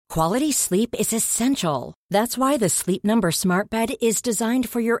Quality sleep is essential. That's why the Sleep Number Smart Bed is designed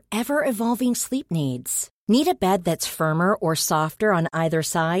for your ever-evolving sleep needs. Need a bed that's firmer or softer on either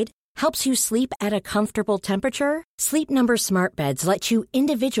side? Helps you sleep at a comfortable temperature? Sleep Number Smart Beds let you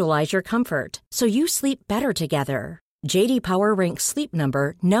individualize your comfort, so you sleep better together. J.D. Power ranks Sleep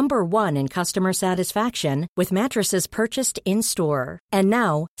Number number 1 in customer satisfaction with mattresses purchased in-store. And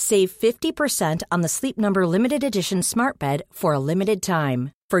now, save 50% on the Sleep Number Limited Edition Smart Bed for a limited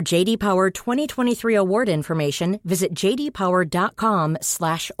time. For J.D. Power 2023 award information, visit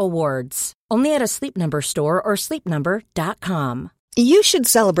jdpower.com/awards. Only at a Sleep Number store or sleepnumber.com. You should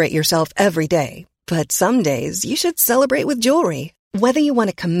celebrate yourself every day, but some days you should celebrate with jewelry. Whether you want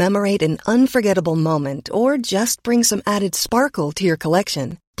to commemorate an unforgettable moment or just bring some added sparkle to your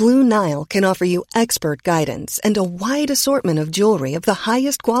collection, Blue Nile can offer you expert guidance and a wide assortment of jewelry of the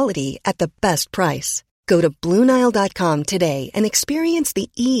highest quality at the best price. Go to BlueNile.com today and experience the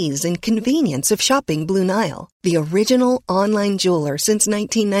ease and convenience of shopping Blue Nile, the original online jeweler since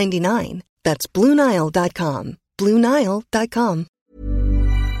 1999. That's BlueNile.com. BlueNile.com.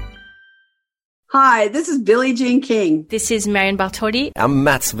 Hi, this is Billie Jean King. This is Marion Bartoli. I'm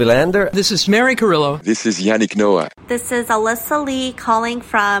Mats Wilander. This is Mary Carrillo. This is Yannick Noah. This is Alyssa Lee calling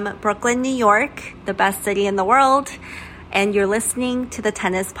from Brooklyn, New York, the best city in the world, and you're listening to the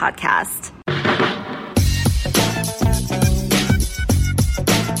Tennis Podcast.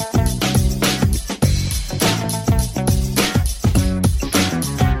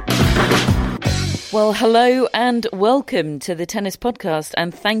 Well, hello and welcome to the Tennis Podcast,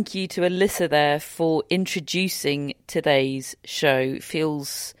 and thank you to Alyssa there for introducing today's show.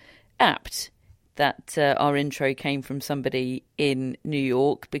 Feels apt that our intro came from somebody in New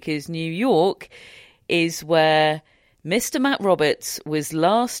York, because New York is where Mr. Matt Roberts was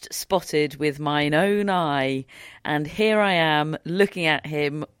last spotted with mine own eye, and here I am looking at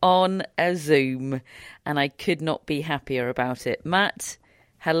him on a Zoom, and I could not be happier about it. Matt,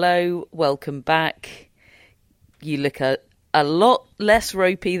 hello, welcome back. You look a lot less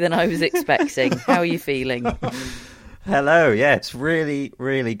ropey than I was expecting. How are you feeling? Hello, yeah, it's really,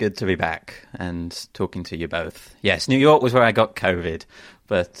 really good to be back and talking to you both. Yes, New York was where I got COVID,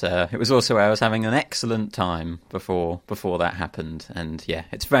 but it was also where I was having an excellent time before that happened. And yeah,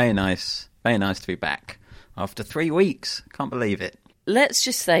 it's very nice to be back after 3 weeks. Can't believe it. Let's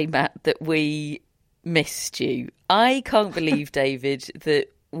just say, Matt, that we missed you. I can't believe, David,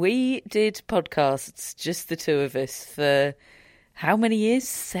 that we did podcasts, just the two of us, for how many years?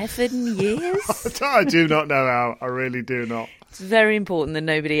 7 years? I do not know how. I really do not. It's very important that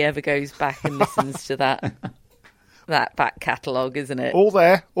nobody ever goes back and listens to that back catalogue, isn't it? All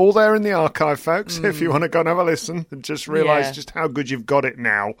there in the archive, folks, if you want to go and have a listen and just realise just how good you've got it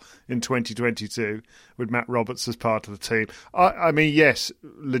now in 2022 with Matt Roberts as part of the team. I mean, yes,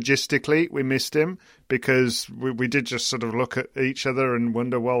 logistically, we missed him because we did just sort of look at each other and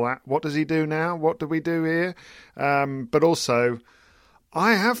wonder, well, what does he do now? What do we do here? But also,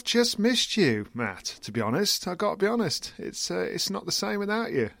 I have just missed you, Matt, to be honest. I've got to be honest. It's not the same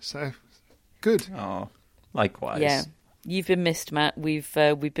without you, so good. Oh, likewise. Yeah, you've been missed, Matt. We've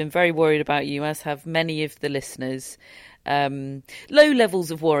been very worried about you, as have many of the listeners. Low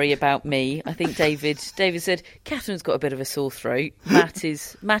levels of worry about me. I think David said Catherine's got a bit of a sore throat. Matt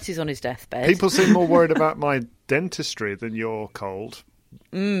is on his deathbed. People seem more worried about my dentistry than your cold.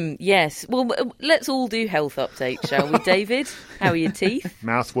 Yes. Well, let's all do health updates, shall we, David? How are your teeth?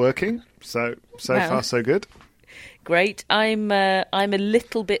 Mouth working. So far so good. Great. I'm a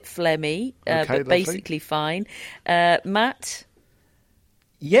little bit phlegmy, but lovely. Basically fine. Matt?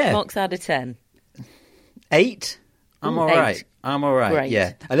 Yeah. Marks out of 10. 8? I'm all right. 8. I'm all right. Great.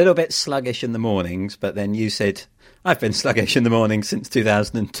 Yeah. A little bit sluggish in the mornings, but then you said I've been sluggish in the morning since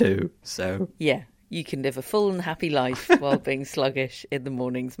 2002. So yeah, you can live a full and happy life while being sluggish in the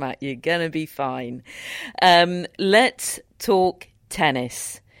mornings, Matt. You're gonna be fine. Let's talk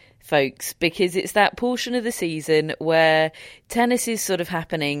tennis, folks, because it's that portion of the season where tennis is sort of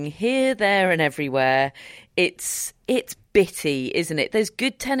happening here, there, and everywhere. It's bitty, isn't it? There's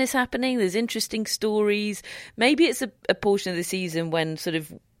good tennis happening. There's interesting stories. Maybe it's a portion of the season when sort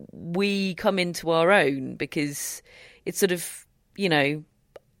of we come into our own, because it's sort of, you know,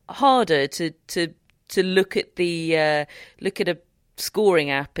 harder to look at a scoring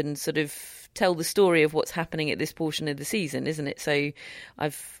app and sort of tell the story of what's happening at this portion of the season, isn't it? So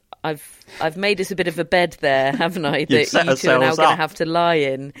I've made us a bit of a bed there, haven't I? That you two are now going to have to lie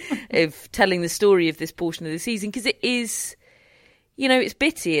in, of telling the story of this portion of the season, because it is, you know, it's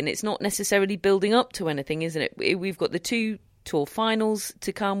bitty and it's not necessarily building up to anything, isn't it? We've got the 2 tour finals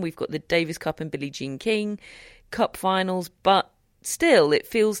to come. We've got the Davis Cup and Billie Jean King Cup finals, but still,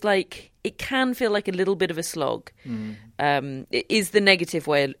 it can feel like a little bit of a slog. It is the negative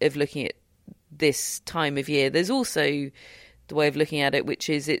way of looking at this time of year. There's also the way of looking at it, which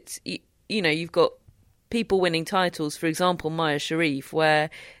is you've got people winning titles, for example, Maya Sharif, where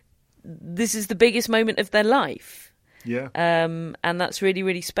this is the biggest moment of their life. Yeah. And that's really,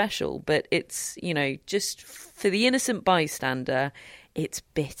 really special. But it's, just for the innocent bystander, it's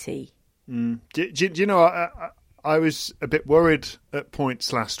bitty. Do you know, I was a bit worried at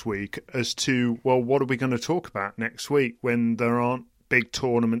points last week as to, well, what are we going to talk about next week when there aren't big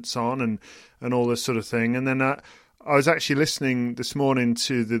tournaments on and all this sort of thing. And then I was actually listening this morning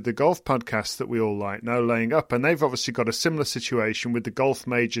to the golf podcast that we all like, No Laying Up, and they've obviously got a similar situation with the golf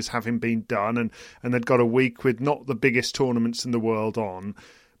majors having been done, and they've got a week with not the biggest tournaments in the world on.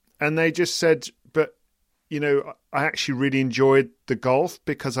 And they just said, but, I actually really enjoyed the golf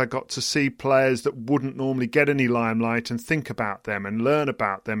because I got to see players that wouldn't normally get any limelight and think about them and learn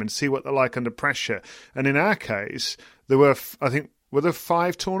about them and see what they're like under pressure. And in our case, there were, I think, were there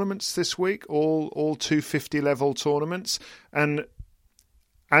 5 tournaments this week, all 250 level tournaments? And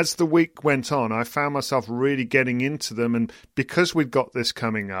as the week went on, I found myself really getting into them. And because we've got this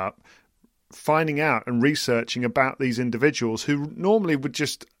coming up, finding out and researching about these individuals who normally would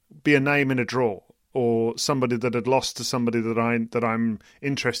just be a name in a draw or somebody that had lost to somebody that I'm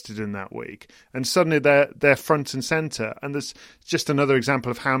interested in that week. And suddenly they're front and centre. And there's just another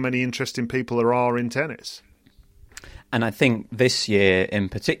example of how many interesting people there are in tennis. And I think this year in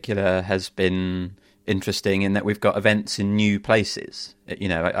particular has been interesting in that we've got events in new places.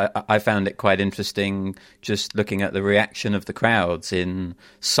 I found it quite interesting just looking at the reaction of the crowds in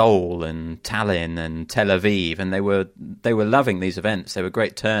Seoul and Tallinn and Tel Aviv, and they were loving these events. They were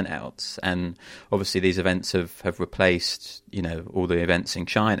great turnouts, and obviously these events have replaced all the events in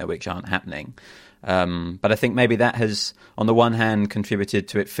China which aren't happening. But I think maybe that has, on the one hand, contributed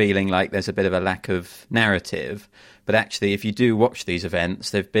to it feeling like there's a bit of a lack of narrative. But actually, if you do watch these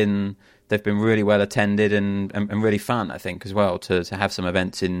events, they've been really well attended and really fun, I think, as well, to have some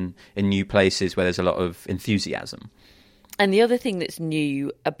events in new places where there's a lot of enthusiasm. And the other thing that's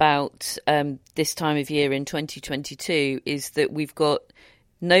new about this time of year in 2022 is that we've got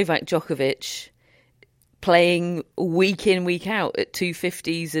Novak Djokovic playing week in, week out at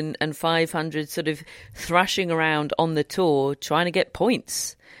 250s and 500s, sort of thrashing around on the tour, trying to get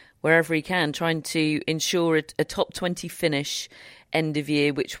points wherever he can, trying to ensure a top 20 finish end of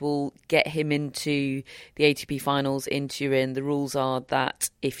year, which will get him into the ATP finals in Turin. The rules are that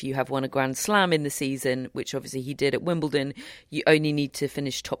if you have won a Grand Slam in the season, which obviously he did at Wimbledon, you only need to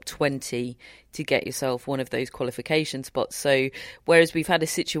finish top 20 to get yourself one of those qualification spots. So whereas we've had a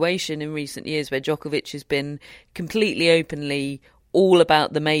situation in recent years where Djokovic has been completely openly all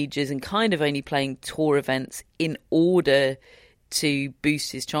about the majors and kind of only playing tour events in order to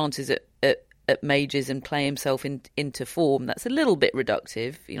boost his chances at majors and play himself into form, that's a little bit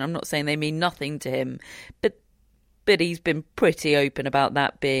reductive. I'm not saying they mean nothing to him, but he's been pretty open about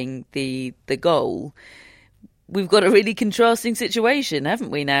that being the goal. We've got a really contrasting situation,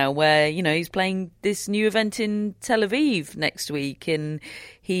 haven't we, now, where, he's playing this new event in Tel Aviv next week and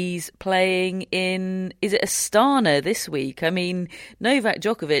he's playing in, is it Astana this week? I mean, Novak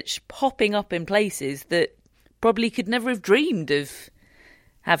Djokovic popping up in places that probably could never have dreamed of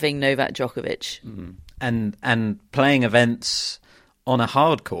having Novak Djokovic. And playing events on a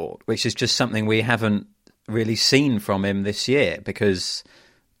hard court, which is just something we haven't really seen from him this year because,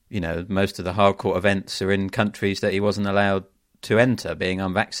 most of the hard court events are in countries that he wasn't allowed to enter, being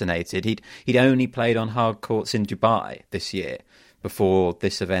unvaccinated. He'd only played on hard courts in Dubai this year before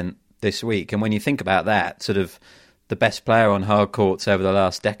this event this week. And when you think about that, sort of the best player on hard courts over the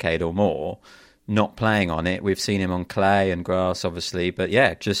last decade or more, not playing on it. We've seen him on clay and grass, obviously, but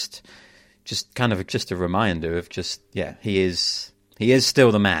just kind of just a reminder of he is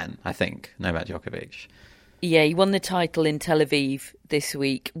still the man, I think, Novak Djokovic. Yeah, he won the title in Tel Aviv this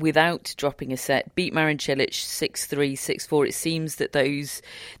week without dropping a set, beat Marin Cilic 6-3, 6-4. It seems that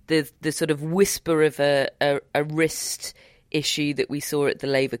the sort of whisper of a wrist issue that we saw at the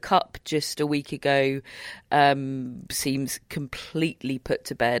Laver Cup just a week ago seems completely put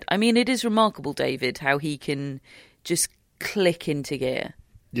to bed. I mean, it is remarkable, David, how he can just click into gear.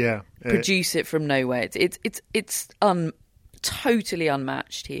 Yeah. Produce it from nowhere. It's totally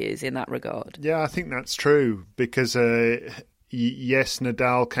unmatched, he is, in that regard. Yeah, I think that's true because yes,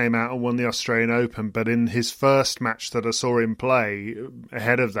 Nadal came out and won the Australian Open, but in his first match that I saw him play,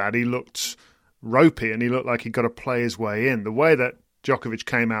 ahead of that, he looked ropey and he looked like he got to play his way in. The way that Djokovic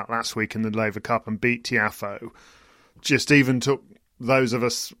came out last week in the Laver Cup and beat Tiafoe just even took those of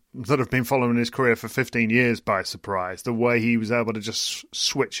us that have been following his career for 15 years by surprise, the way he was able to just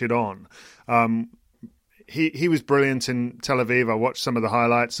switch it on. He was brilliant in Tel Aviv. I watched some of the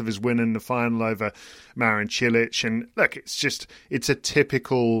highlights of his win in the final over Marin Cilic. And look, it's a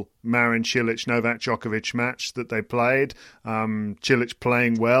typical Marin Cilic-Novak Djokovic match that they played. Cilic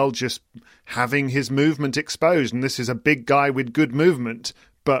playing well, just having his movement exposed. And this is a big guy with good movement,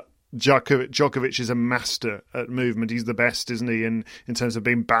 but Djokovic is a master at movement. He's the best, isn't he, in terms of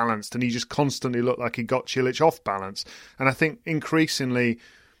being balanced. And he just constantly looked like he got Cilic off balance. And I think increasingly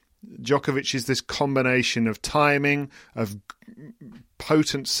Djokovic is this combination of timing, of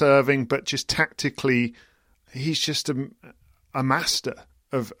potent serving, but just tactically, he's just a master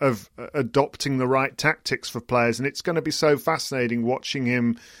of adopting the right tactics for players. And it's going to be so fascinating watching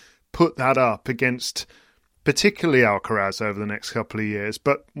him put that up against particularly Alcaraz over the next couple of years,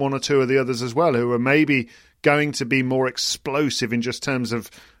 but one or two of the others as well, who are maybe going to be more explosive in just terms of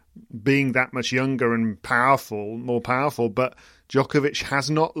being that much younger and more powerful, but Djokovic has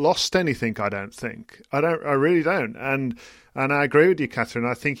not lost anything, I don't think. I really don't. And I agree with you, Catherine.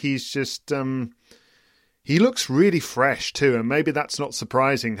 I think he's just he looks really fresh too, and maybe that's not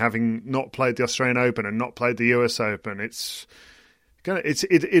surprising, having not played the Australian Open and not played the US Open.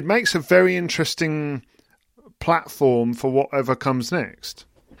 It makes a very interesting platform for whatever comes next.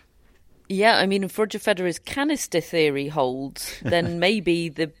 Yeah, I mean, if Roger Federer's canister theory holds, then maybe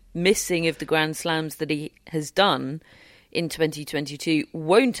the missing of the Grand Slams that he has done in 2022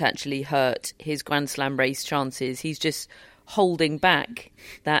 won't actually hurt his Grand Slam race chances. He's just holding back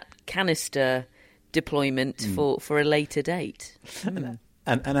that canister deployment for a later date.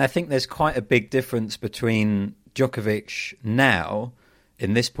 And I think there's quite a big difference between Djokovic now,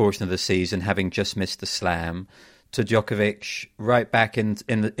 in this portion of the season, having just missed the Slam, to Djokovic right back in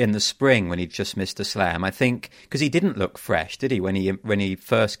the spring when he'd just missed a Slam. I think because he didn't look fresh, did he? When he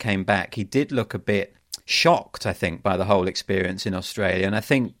first came back, he did look a bit shocked, I think, by the whole experience in Australia, and I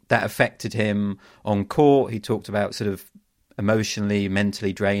think that affected him on court. He talked about sort of emotionally,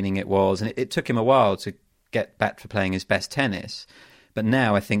 mentally draining it was, and it took him a while to get back to playing his best tennis. But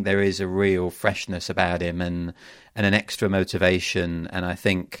now I think there is a real freshness about him and an extra motivation, and I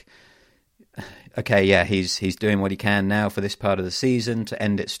think, okay, yeah, he's doing what he can now for this part of the season to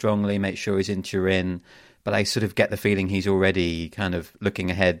end it strongly, make sure he's in Turin. But I sort of get the feeling he's already kind of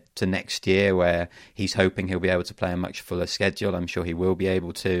looking ahead to next year, where he's hoping he'll be able to play a much fuller schedule. I'm sure he will be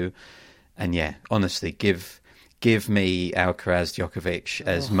able to. And yeah, honestly, give me Alcaraz Djokovic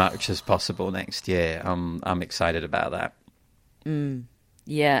as much as possible next year. I'm excited about that.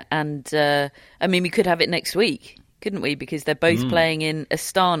 Yeah, and I mean, we could have it next week, couldn't we? Because they're both playing in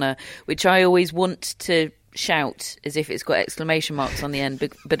Astana, which I always want to shout as if it's got exclamation marks on the end,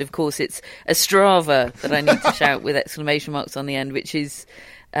 but of course it's Ostrava that I need to shout with exclamation marks on the end, which is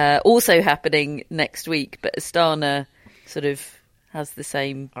also happening next week, but Astana sort of has the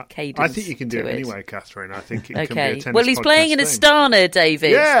same cadence. I think you can do it anyway, Catherine. I think it can be a tennis Well, he's playing in Astana,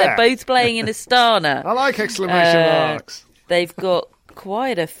 David. Yeah. They're both playing in Astana. I like exclamation marks. They've got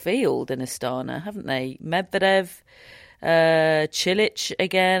quite a field in Astana, haven't they? Medvedev, Cilic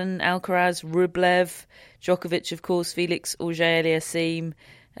again, Alcaraz, Rublev, Djokovic, of course, Felix Auger-Aliassime,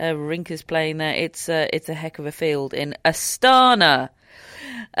 Rinka's playing there. It's a heck of a field in Astana.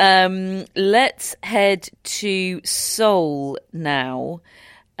 Let's head to Seoul now.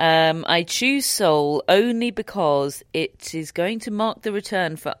 I choose Seoul only because it is going to mark the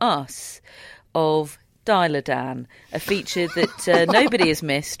return for us of Dial-A-Dan, a feature that nobody has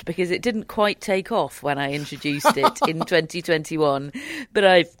missed because it didn't quite take off when I introduced it in 2021.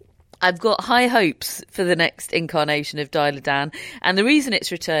 But I've got high hopes for the next incarnation of Dial-A-Dan, and the reason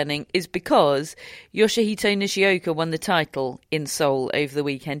it's returning is because Yoshihito Nishioka won the title in Seoul over the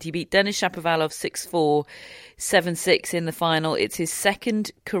weekend. He beat Denis Shapovalov 6-4, 7-6 in the final. It's his second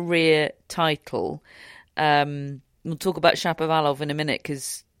career title. We'll talk about Shapovalov in a minute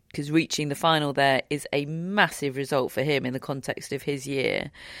because reaching the final there is a massive result for him in the context of his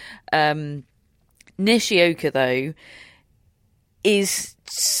year. Nishioka, though, is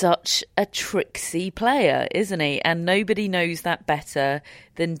such a tricksy player, isn't he? And nobody knows that better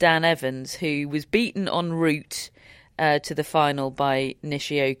than Dan Evans, who was beaten en route to the final by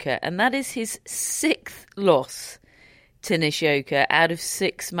Nishioka. And that is his 6th loss to Nishioka out of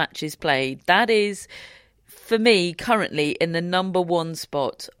 6 matches played. That is, for me, currently in the number 1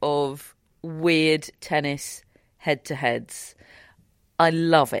 spot of weird tennis head-to-heads. I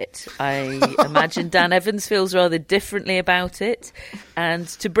love it. I imagine Dan Evans feels rather differently about it. And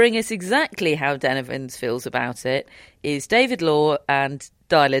to bring us exactly how Dan Evans feels about it is David Law and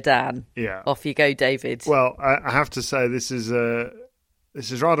Dial-A-Dan. Yeah. Off you go, David. Well, I have to say this is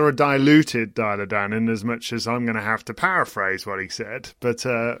this is rather a diluted Daider Dan in as much as I'm going to have to paraphrase what he said.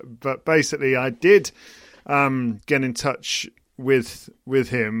 But basically, I did get in touch with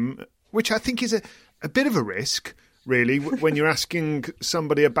him, which I think is a bit of a risk, really, when you're asking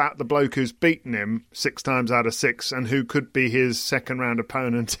somebody about the bloke who's beaten him 6 times out of 6 and who could be his second-round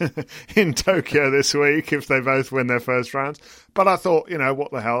opponent in Tokyo this week if they both win their first rounds. But I thought,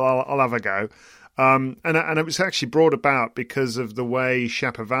 what the hell, I'll have a go. And it was actually brought about because of the way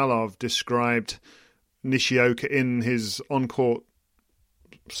Shapovalov described Nishioka in his on-court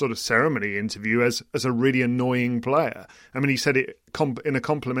sort of ceremony interview as a really annoying player. I mean, he said it in a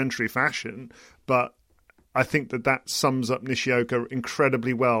complimentary fashion, but I think that sums up Nishioka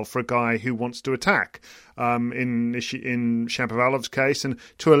incredibly well for a guy who wants to attack. In Shapovalov's case, and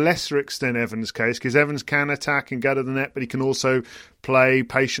to a lesser extent Evans' case, because Evans can attack and go to the net, but he can also play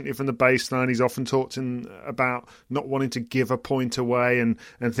patiently from the baseline. He's often talked about not wanting to give a point away and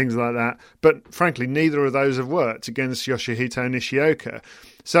things like that. But frankly, neither of those have worked against Yoshihito Nishioka.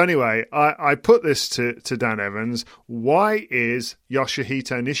 So anyway, I put this to Dan Evans. Why is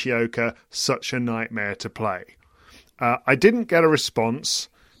Yoshihito Nishioka such a nightmare to play? I didn't get a response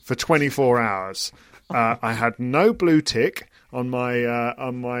for 24 hours. I had no blue tick on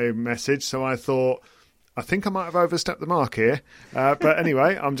my message, so I thought, I think I might have overstepped the mark here. But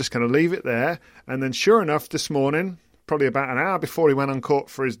anyway, I'm just going to leave it there. And then sure enough, this morning, probably about an hour before he went on court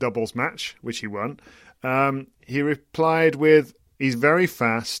for his doubles match, which he won, he replied with, he's very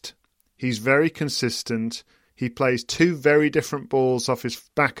fast, he's very consistent, he plays 2 very different balls off his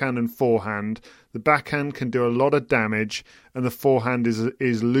backhand and forehand. The backhand can do a lot of damage, and the forehand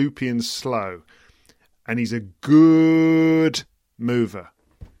is loopy and slow. And he's a good mover,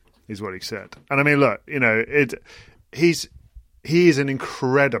 is what he said. And I mean, look, he is an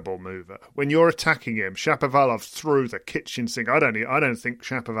incredible mover. When you're attacking him, Shapovalov threw the kitchen sink. I don't think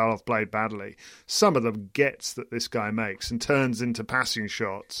Shapovalov played badly. Some of the gets that this guy makes and turns into passing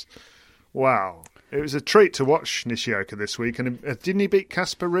shots. Wow. It was a treat to watch Nishioka this week. And didn't he beat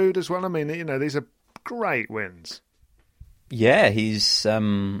Casper Ruud as well? I mean, these are great wins. Yeah, he's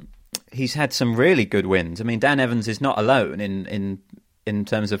had some really good wins. I mean, Dan Evans is not alone in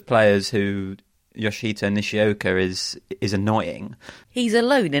terms of players who Yoshihito Nishioka is annoying. He's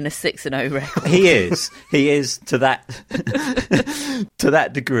alone in a 6-0 record. He is to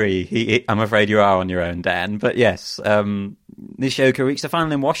that degree. I'm afraid you are on your own, Dan. But yes, Nishioka reached the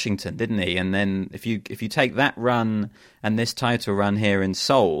final in Washington, didn't he? And then if you take that run and this title run here in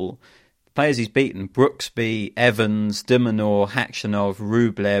Seoul, players he's beaten: Brooksby, Evans, de Minaur, Khachanov,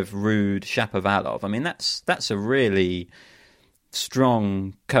 Rublev, Ruud, Shapovalov. I mean, that's a really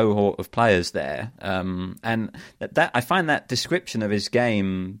strong cohort of players there, and that I find that description of his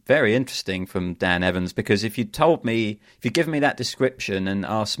game very interesting from Dan Evans, because if you given me that description and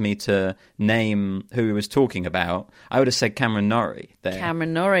asked me to name who he was talking about, I would have said Cameron Norrie there.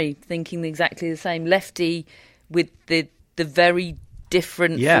 Cameron Norrie, thinking exactly the same. Lefty with the very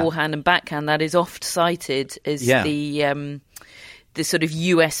different forehand and backhand that is oft cited as the sort of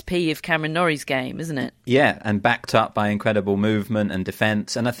USP of Cameron Norrie's game, isn't it? Yeah, and backed up by incredible movement and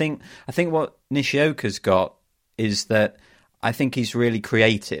defence. And I think what Nishioka's got is that I think he's really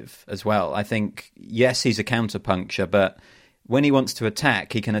creative as well. I think, yes, he's a counterpuncture, but when he wants to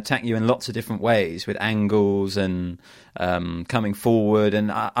attack, he can attack you in lots of different ways with angles and coming forward.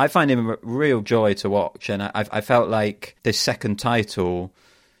 And I find him a real joy to watch. And I felt like this second title,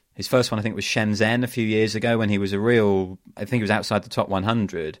 his first one, I think, was Shenzhen a few years ago when he was I think he was outside the top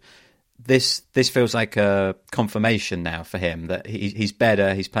 100. This feels like a confirmation now for him that he's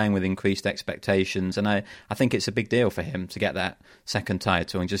better, he's playing with increased expectations, and I think it's a big deal for him to get that second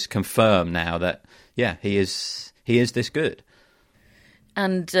title and just confirm now that, he is this good.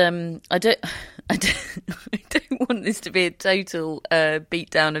 And I don't want this to be a total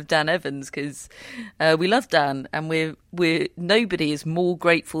beatdown of Dan Evans, because we love Dan, and we're nobody is more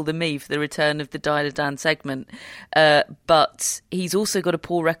grateful than me for the return of the Daider Dan segment. But he's also got a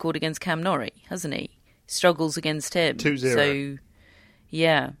poor record against Cam Norrie, hasn't he? Struggles against him 2-0. So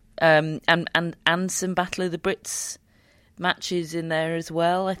yeah, and some Battle of the Brits matches in there as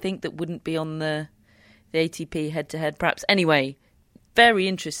well. I think that wouldn't be on the ATP head to head, perhaps. Anyway. Very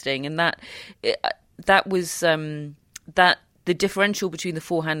interesting, and that was that the differential between the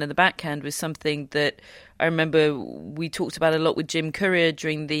forehand and the backhand was something that I remember we talked about a lot with Jim Courier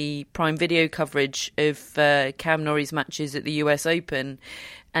during the Prime Video coverage of Cam Norrie's matches at the US Open,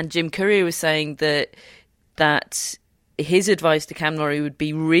 and Jim Courier was saying that his advice to Cam Norrie would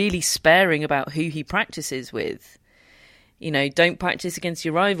be really sparing about who he practices with. don't practice against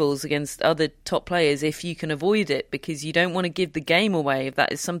your rivals, against other top players if you can avoid it, because you don't want to give the game away. If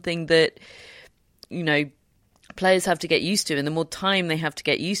that is something that, players have to get used to, and the more time they have to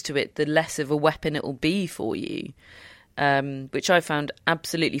get used to it, the less of a weapon it will be for you, which I found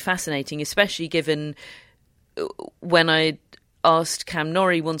absolutely fascinating, especially given when I asked Cam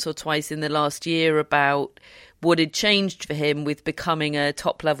Norrie once or twice in the last year about what had changed for him with becoming a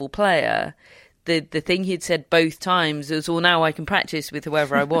top-level player. The thing he'd said both times was, well, now I can practice with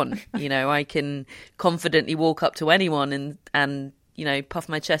whoever I want. I can confidently walk up to anyone and puff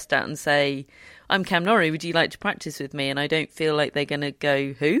my chest out and say, I'm Cam Norrie, would you like to practice with me? And I don't feel like they're going to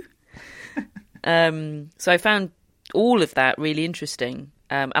go, who? So I found all of that really interesting.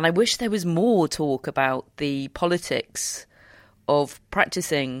 And I wish there was more talk about the politics of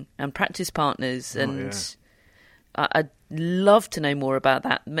practicing and practice partners. I'd love to know more about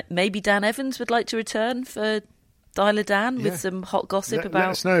that. Maybe Dan Evans would like to return for Dialer Dan with some hot gossip about. Let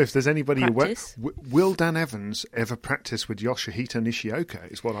us know if there's anybody. Will Dan Evans ever practice with Yoshihito Nishioka?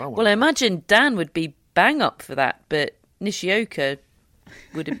 Is what I want. Well, I imagine Dan would be bang up for that, but Nishioka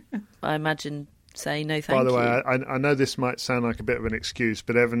would, I imagine, say no thank you. By the way, I know this might sound like a bit of an excuse,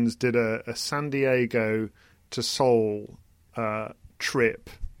 but Evans did a San Diego to Seoul trip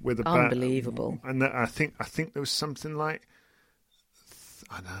with unbelievable, and I think there was something like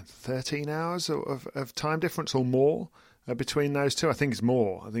 13 hours of time difference or more between those two. I think it's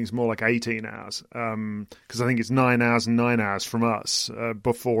more. I think it's more like 18 hours because I think it's 9 hours and 9 hours from us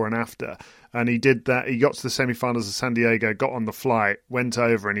before and after. And he did that. He got to the semi-finals of San Diego, got on the flight, went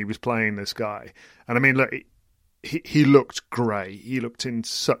over, and he was playing this guy. And I mean, look, he looked great. He looked in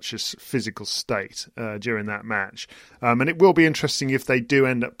such a physical state during that match. And it will be interesting if they do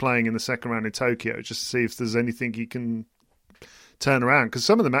end up playing in the second round in Tokyo, just to see if there's anything he can turn around. Because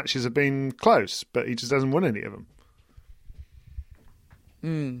some of the matches have been close, but he just hasn't won any of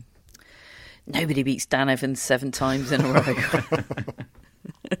them. Nobody beats Dan Evans 7 times in a row.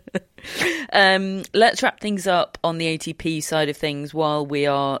 Let's wrap things up on the ATP side of things while we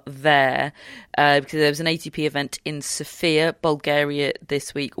are there, because there was an ATP event in Sofia, Bulgaria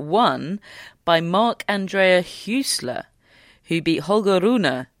this week, won by Marc-Andrea Huesler, who beat Holger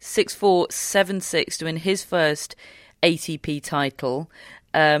Rune 6-4, 7-6 to win his first ATP title.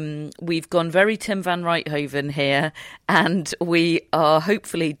 We've gone very Tim van Rijthoven here, and we are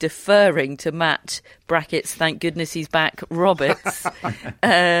hopefully deferring to Matt brackets, thank goodness he's back, Roberts,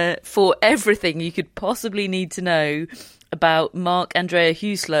 for everything you could possibly need to know about Marc-Andrea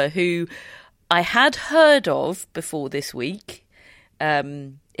Huesler, who I had heard of before this week,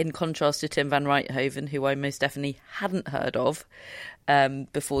 in contrast to Tim van Rijthoven, who I most definitely hadn't heard of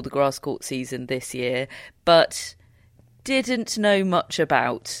before the grass court season this year, but didn't know much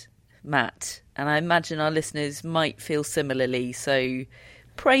about Matt, and I imagine our listeners might feel similarly, so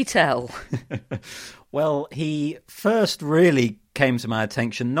pray tell. Well, he first really came to my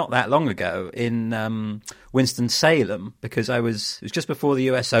attention not that long ago in Winston-Salem, because it was just before the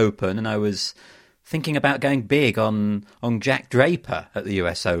US Open, and I was thinking about going big on Jack Draper at the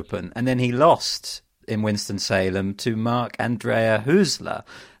US Open, and then he lost in Winston-Salem to Marc-Andrea Huesler,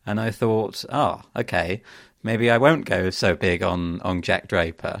 and I thought, okay, maybe I won't go so big on Jack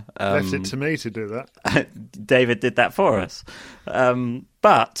Draper. Left it to me to do that. David did that for us.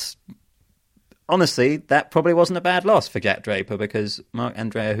 But honestly, that probably wasn't a bad loss for Jack Draper, because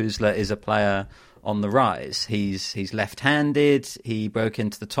Marc-Andrea Huesler is a player on the rise. He's left-handed. He broke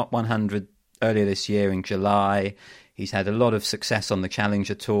into the top 100 earlier this year in July. He's had a lot of success on the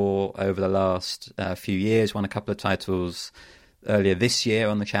Challenger Tour over the last few years, won a couple of titles earlier this year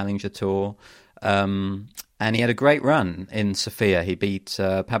on the Challenger Tour. And he had a great run in Sofia. He beat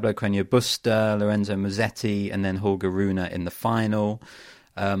Pablo Carreño Busta, Lorenzo Musetti, and then Holger Rune in the final.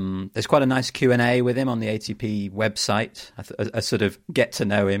 There's quite a nice Q&A with him on the ATP website. I sort of get to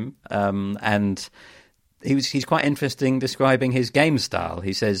know him. And he's quite interesting describing his game style.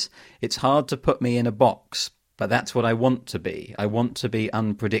 He says, it's hard to put me in a box, but that's what I want to be. I want to be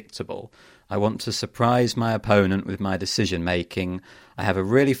unpredictable. I want to surprise my opponent with my decision-making. I have a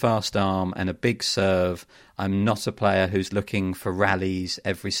really fast arm and a big serve. I'm not a player who's looking for rallies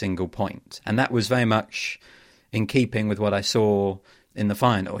every single point. And that was very much in keeping with what I saw in the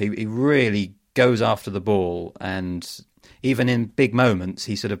final. He really goes after the ball, and even in big moments,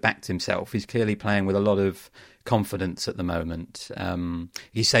 he sort of backed himself. He's clearly playing with a lot of confidence at the moment.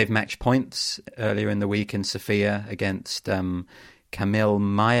 He saved match points earlier in the week in Sofia against Kamil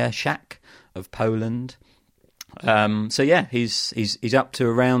Majeszak of Poland. So yeah, he's up to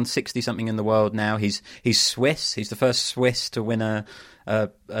around 60-something in the world now. He's Swiss. He's the first Swiss to win a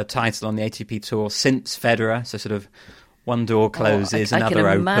title on the ATP Tour since Federer. So sort of One door closes, another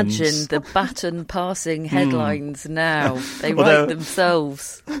opens. I can imagine the baton passing headlines now. They write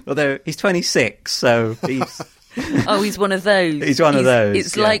themselves. Although he's 26, so he's... Oh, he's one of those. He's one of those.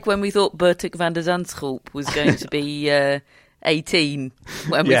 It's like when we thought Bertuk van der Zandschulp was going to be 18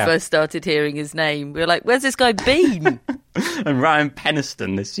 when we first started hearing his name. We were like, where's this guy been? And Ryan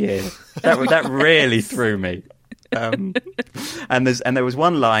Peniston this year. That really threw me. And there was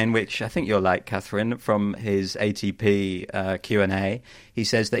one line which I think you'll like, Catherine, from his ATP Q&A. He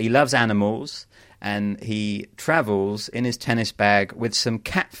says that he loves animals and he travels in his tennis bag with some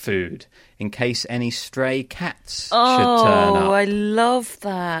cat food in case any stray cats should turn up. Oh, I love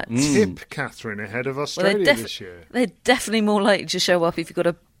that. Tip, Catherine, ahead of Australia this year. They're definitely more likely to show up if you've got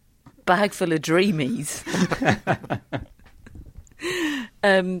a bag full of dreamies.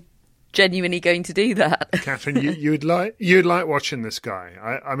 Genuinely going to do that. Catherine, you'd like watching this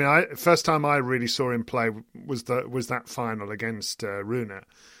guy. I mean, first time I really saw him play was that final against Rune,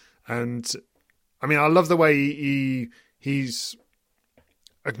 and I mean, I love the way he's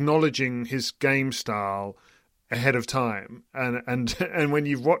acknowledging his game style ahead of time, and when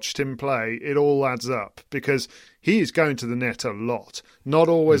you've watched him play, it all adds up because he is going to the net a lot. Not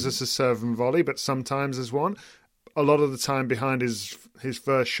always as a serve and volley, but sometimes as one. A lot of the time behind his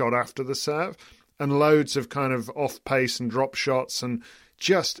first shot after the serve, and loads of kind of off pace and drop shots, and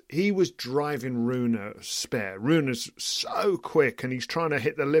he was driving Rune spare. Rune's so quick, and he's trying to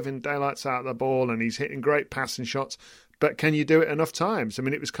hit the living daylights out of the ball, and he's hitting great passing shots. But can you do it enough times? I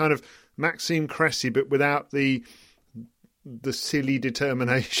mean, it was kind of Maxime Cressy, but without the silly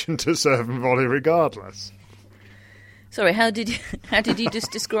determination to serve and volley regardless. Sorry, how did you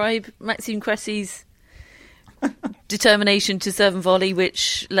just describe Maxime Cressy's determination to serve and volley,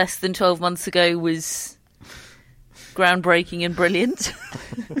 which less than 12 months ago was groundbreaking and brilliant?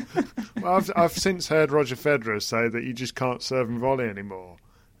 Well, I've since heard Roger Federer say that you just can't serve and volley anymore,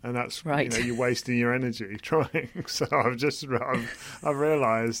 and that's right. You're wasting your energy trying. So I've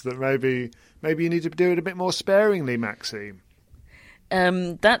realised that maybe you need to do it a bit more sparingly, Maxime.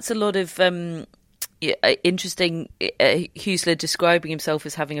 That's a lot of interesting. Huesler describing himself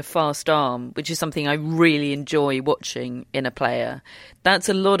as having a fast arm, which is something I really enjoy watching in a player. That's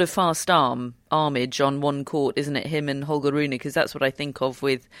a lot of fast armage on one court, isn't it? Him and Holger Rune, because that's what I think of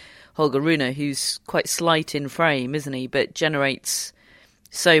with Holger Rune, who's quite slight in frame, isn't he? But generates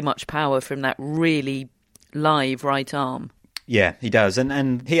so much power from that really live right arm. Yeah, he does,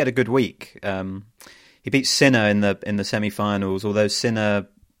 and he had a good week. He beat Sinner in the semi-finals, although Sinner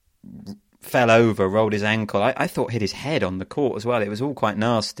fell over, rolled his ankle. I thought hit his head on the court as well. It was all quite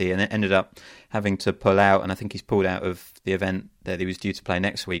nasty, and it ended up having to pull out, and I think he's pulled out of the event that he was due to play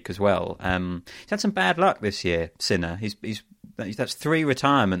next week as well. He's had some bad luck this year, Sinner. That's 3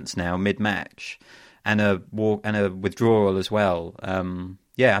 retirements now mid-match, and a withdrawal as well.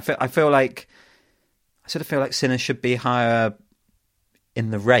 I feel like Sinner should be higher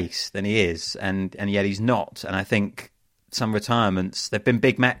in the race than he is, and yet he's not. And I think some retirements, they've been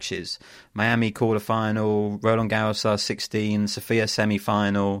big matches. Miami quarterfinal, Roland Garros last 16, Sofia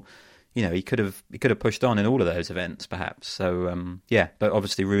semi-final. You know, he could have pushed on in all of those events, perhaps. So but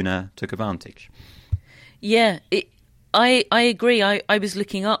obviously Rune took advantage. Yeah, I agree. I was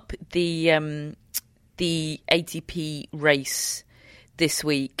looking up the ATP race this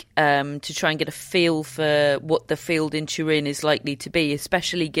week to try and get a feel for what the field in Turin is likely to be,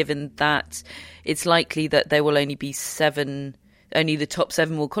 especially given that it's likely that there will only be 7, only the top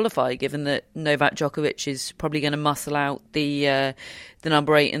 7 will qualify, given that Novak Djokovic is probably going to muscle out the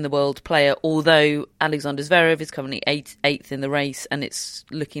number 8 in the world player, although Alexander Zverev is currently 8th in the race and it's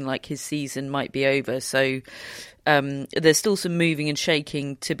looking like his season might be over. So there's still some moving and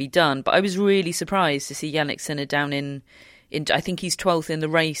shaking to be done. But I was really surprised to see Jannik Sinner down in I think he's 12th in the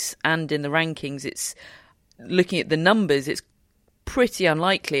race and in the rankings. It's looking at the numbers, it's pretty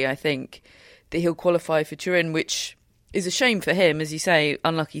unlikely, I think, that he'll qualify for Turin, which is a shame for him, as you say,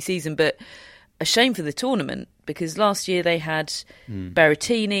 unlucky season, but a shame for the tournament, because last year they had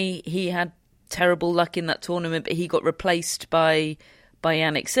Berrettini. He had terrible luck in that tournament, but he got replaced by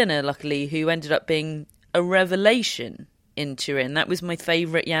Jannik Sinner, luckily, who ended up being a revelation in Turin. That was my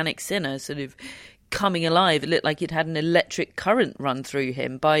favourite Jannik Sinner, sort of coming alive. It looked like it had an electric current run through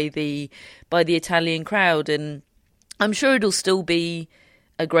him by the Italian crowd, and I'm sure it'll still be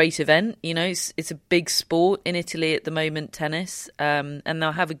a great event. You know, it's a big sport in Italy at the moment, tennis, and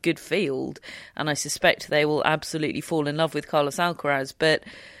they'll have a good field, and I suspect they will absolutely fall in love with Carlos Alcaraz. But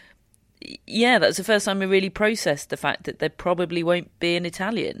yeah, that's the first time I really processed the fact that there probably won't be an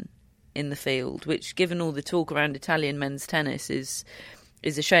Italian in the field, which, given all the talk around Italian men's tennis, is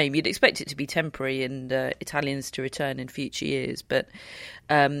is a shame. You'd expect it to be temporary and Italians to return in future years, but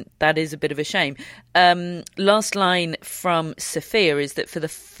that is a bit of a shame. Last line from Sophia is that for the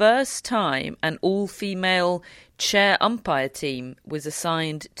first time, an all-female chair umpire team was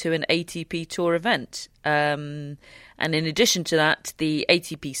assigned to an ATP Tour event. And in addition to that, the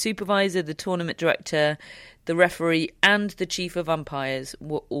ATP supervisor, the tournament director, the referee and the chief of umpires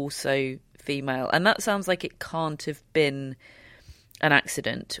were also female. And that sounds like it can't have been an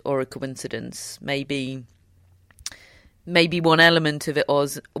accident or a coincidence. Maybe one element of it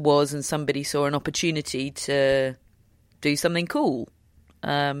was and somebody saw an opportunity to do something cool.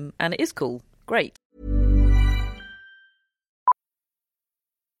 And it is cool. Great.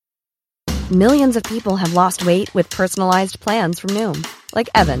 Millions of people have lost weight with personalized plans from Noom. Like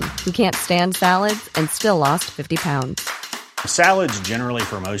Evan, who can't stand salads and still lost 50 pounds. Salads generally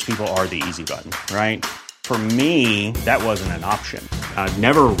for most people are the easy button, right? For me, that wasn't an option. I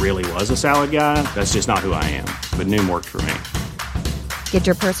never really was a salad guy. That's just not who I am. But Noom worked for me. Get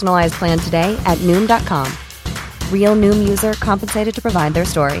your personalized plan today at Noom.com. Real Noom user compensated to provide their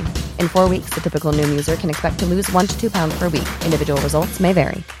story. In 4 weeks, the typical Noom user can expect to lose 1 to 2 pounds per week. Individual results may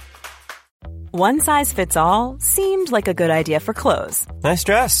vary. One size fits all seemed like a good idea for clothes. Nice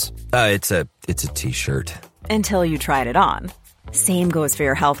dress. It's a t-shirt. Until you tried it on. Same goes for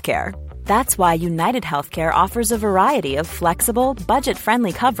your healthcare. That's why United Healthcare offers a variety of flexible,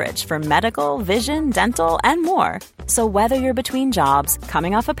 budget-friendly coverage for medical, vision, dental, and more. So whether you're between jobs,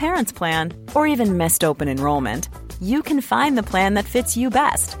 coming off a parent's plan, or even missed open enrollment, you can find the plan that fits you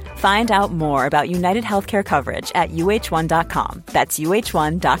best. Find out more about United Healthcare coverage at uh1.com. That's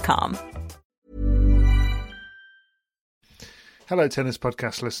uh1.com. Hello, Tennis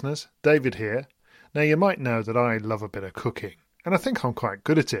Podcast listeners. David here. Now, you might know that I love a bit of cooking, and I think I'm quite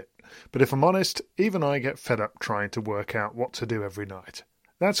good at it. But if I'm honest, even I get fed up trying to work out what to do every night.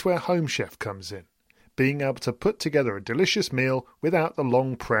 That's where Home Chef comes in. Being able to put together a delicious meal without the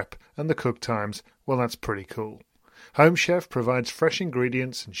long prep and the cook times, well, that's pretty cool. Home Chef provides fresh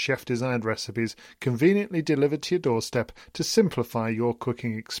ingredients and chef-designed recipes conveniently delivered to your doorstep to simplify your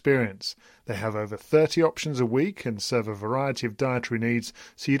cooking experience. They have over 30 options a week and serve a variety of dietary needs,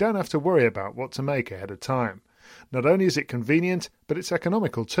 so you don't have to worry about what to make ahead of time. Not only is it convenient, but it's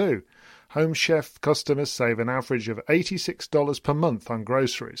economical too. Home Chef customers save an average of $86 per month on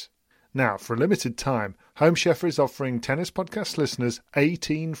groceries. Now, for a limited time, Home Chef is offering Tennis Podcast listeners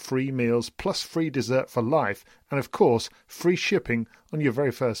 18 free meals plus free dessert for life and, of course, free shipping on your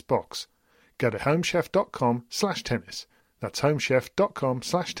very first box. Go to homechef.com/tennis. That's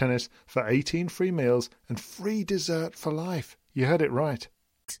homechef.com/tennis for 18 free meals and free dessert for life. You heard it right.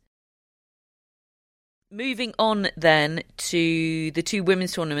 Moving on then to the two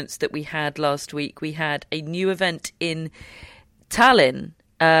women's tournaments that we had last week. We had a new event in Tallinn,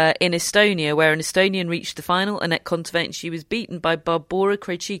 in Estonia, where an Estonian reached the final, Anett Kontaveit, and she was beaten by Barbora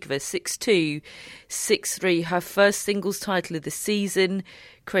Krejcikova 6-2, 6-3, her first singles title of the season.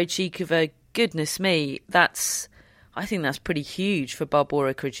 Krejcikova, goodness me, I think that's pretty huge for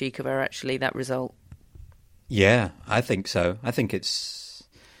Barbora Krejcikova, actually, that result. Yeah, I think so. I think it's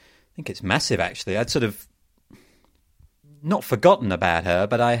massive, actually. I'd sort of not forgotten about her,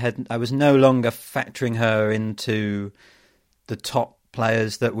 but I was no longer factoring her into the top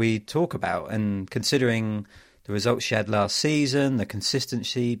players that we talk about, and considering the results she had last season, the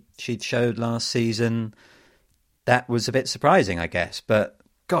consistency she'd showed last season, that was a bit surprising, I guess. But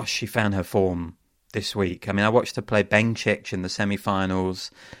gosh, she found her form this week. I mean, I watched her play Bencic in the semi-finals,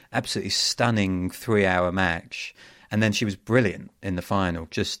 absolutely stunning 3-hour match, and then she was brilliant in the final,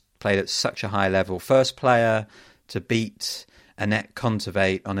 just played at such a high level. First player to beat Anett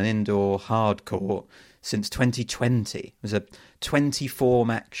Kontaveit on an indoor hard court since 2020. It was a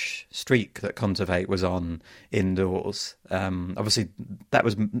 24-match streak that Kontaveit was on indoors. Obviously,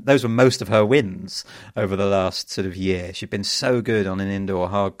 those were most of her wins over the last sort of year. She'd been so good on an indoor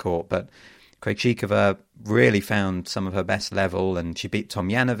hard court, but Krejcikova really found some of her best level, and she beat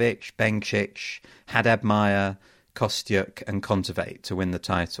Tomljanovic, Bencic, Haddad Maia, Kostyuk and Kontaveit to win the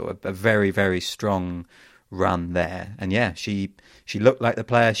title. A very, very strong run there. And yeah, she looked like the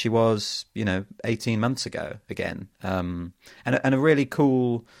player she was, 18 months ago again. And a really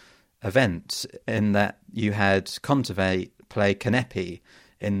cool event in that you had Kontaveit play Kanepi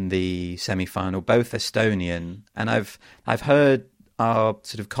in the semi-final, both Estonian. And I've heard our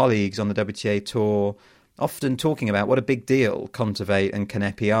sort of colleagues on the WTA tour often talking about what a big deal Kontaveit and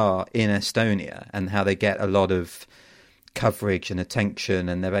Kanepi are in Estonia and how they get a lot of coverage and attention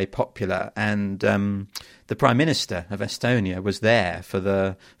and they're very popular. And the Prime Minister of Estonia was there for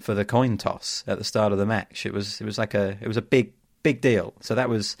the coin toss at the start of the match. It was a big big deal. So that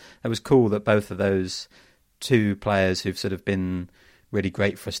was cool that both of those two players who've sort of been really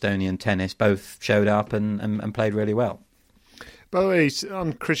great for Estonian tennis both showed up and played really well. By the way,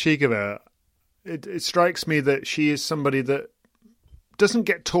 on Krejcikova, it strikes me that she is somebody that doesn't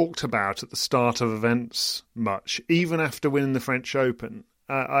get talked about at the start of events much, even after winning the French Open.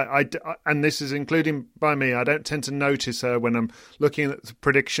 And this is including by me. I don't tend to notice her when I'm looking at the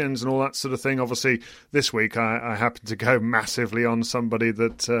predictions and all that sort of thing. Obviously, this week I happened to go massively on somebody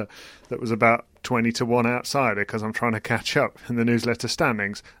that was about 20-1 outsider because I'm trying to catch up in the newsletter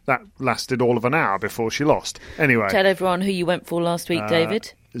standings. That lasted all of an hour before she lost. Anyway, tell everyone who you went for last week,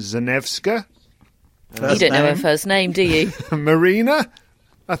 David. Zanevska. You don't know her first name, do you? Marina,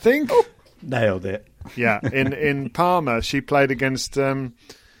 I think. Oh, nailed it. Yeah, in Parma, she played against Maria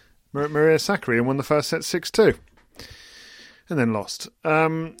Sakkari and won the first set 6-2, and then lost.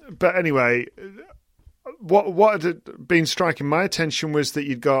 But anyway, what had been striking my attention was that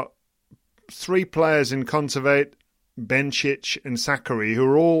you'd got three players in Kontaveit, Bencic and Sakkari, who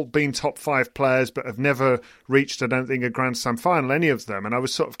are all been top 5 players but have never reached, I don't think, a Grand Slam final, any of them. And I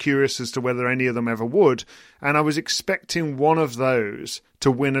was sort of curious as to whether any of them ever would. And I was expecting one of those to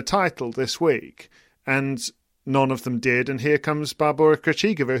win a title this week. And none of them did. And here comes Barbora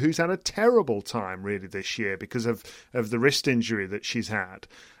Krejcikova, who's had a terrible time really this year because of the wrist injury that she's had.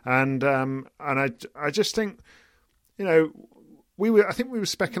 And I just think, you know, I think we were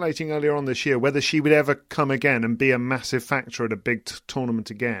speculating earlier on this year whether she would ever come again and be a massive factor at a big tournament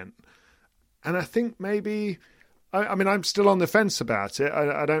again. And I think maybe, I mean, I'm still on the fence about it.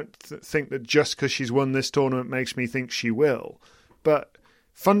 I don't think that just because she's won this tournament makes me think she will. But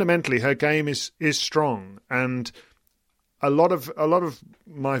fundamentally, her game is strong, and a lot of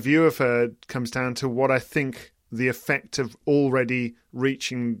my view of her comes down to what I think the effect of already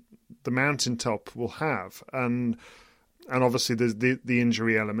reaching the mountaintop will have, and obviously there's the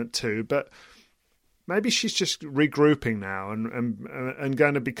injury element too. But maybe she's just regrouping now and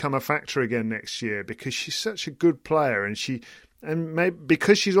going to become a factor again next year because she's such a good player, and maybe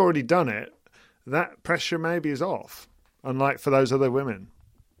because she's already done it, that pressure maybe is off, unlike for those other women.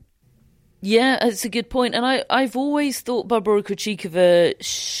 Yeah, it's a good point. And I've always thought Barbora Krejcikova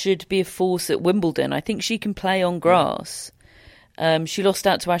should be a force at Wimbledon. I think she can play on grass. She lost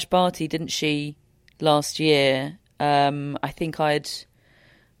out to Ash Barty, didn't she, last year? I think I'd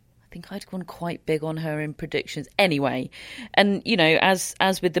gone quite big on her in predictions. Anyway, and, you know, as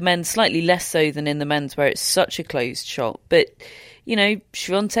with the men, slightly less so than in the men's where it's such a closed shot. But, you know,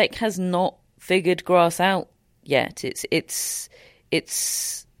 Swiatek has not figured grass out yet. It's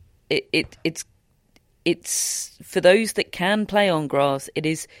for those that can play on grass, it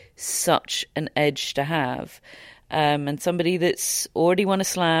is such an edge to have. And somebody that's already won a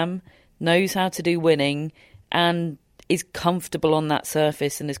slam, knows how to do winning, and is comfortable on that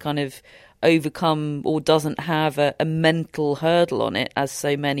surface and is kind of overcome or doesn't have a mental hurdle on it, as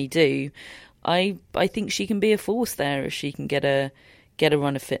so many do. I think she can be a force there if she can get a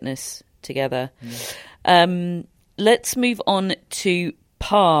run of fitness together. Yeah. Let's move on to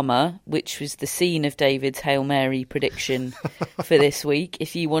Parma, which was the scene of David's Hail Mary prediction for this week.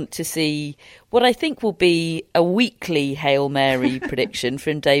 If you want to see what I think will be a weekly Hail Mary prediction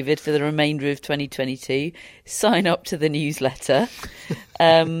from David for the remainder of 2022, sign up to the newsletter. You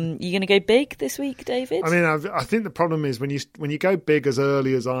going to go big this week, David? I mean, I think the problem is when you go big as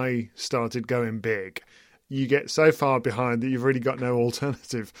early as I started going big, you get so far behind that you've really got no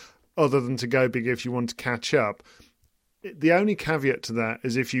alternative other than to go big if you want to catch up. The only caveat to that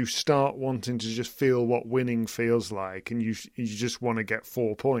is if you start wanting to just feel what winning feels like and you just want to get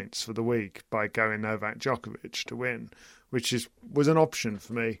 4 points for the week by going Novak Djokovic to win, which was an option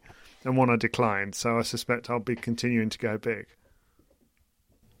for me and one I declined. So I suspect I'll be continuing to go big.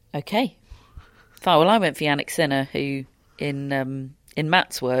 Okay. Fine. Well, I went for Jannik Sinner, who, in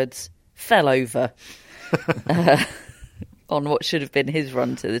Matt's words, fell over on what should have been his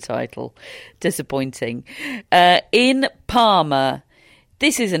run to the title. Disappointing. In Parma,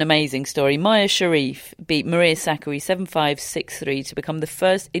 this is an amazing story. Maya Sharif beat Maria Sakkari 7-5, 6-3 to become the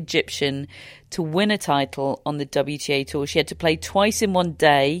first Egyptian to win a title on the WTA Tour. She had to play twice in one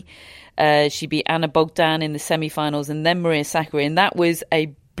day. She beat Anna Bogdan in the semi-finals and then Maria Sakkari, and that was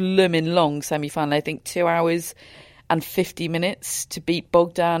a blooming long semi-final. I think 2 hours and 50 minutes to beat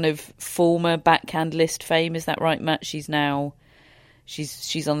Bogdan of former backhand list fame. Is that right, Matt? She's on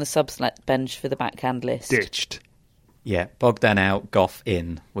the subs bench for the backhand list. Ditched. Yeah, Bogdan out, Goff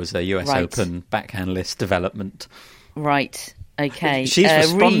in was a US Open backhand list development. Right, okay. She's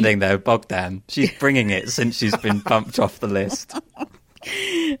responding though, Bogdan. She's bringing it since she's been bumped off the list.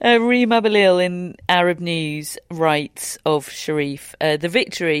 Reem Abalil in Arab News writes of Sherif, the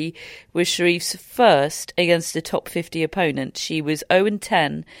victory was Sherif's first against a top 50 opponent. She was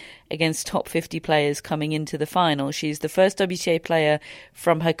 0-10 against top 50 players coming into the final. She is the first WTA player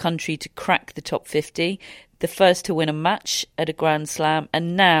from her country to crack the top 50, the first to win a match at a Grand Slam,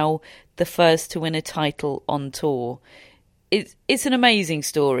 and now the first to win a title on tour. It's an amazing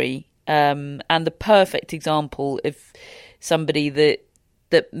story, and the perfect example of somebody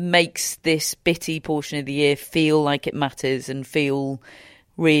that makes this bitty portion of the year feel like it matters and feel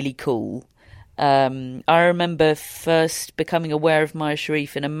really cool. I remember first becoming aware of Mayar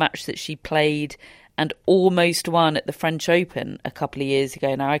Sherif in a match that she played and almost won at the French Open a couple of years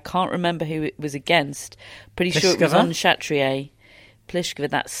ago. Now, I can't remember who it was against. Pretty sure it was on Chatrier. Pliskova,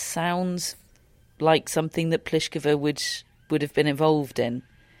 that sounds like something that Pliskova would have been involved in.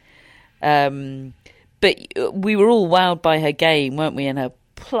 But we were all wowed by her game, weren't we? And her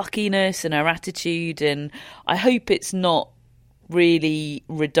pluckiness and her attitude. And I hope it's not really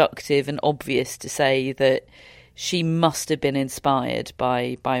reductive and obvious to say that she must have been inspired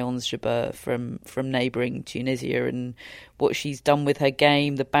by Ons Jabeur from neighbouring Tunisia and what she's done with her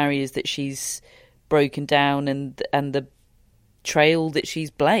game, the barriers that she's broken down, and the trail that she's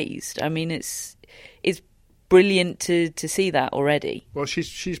blazed. I mean, it's brilliant to see that already. Well,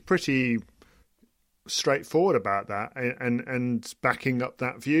 she's pretty straightforward about that and backing up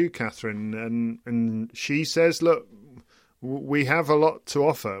that view, Catherine. And she says, look, we have a lot to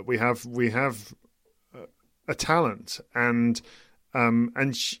offer. We have a talent, and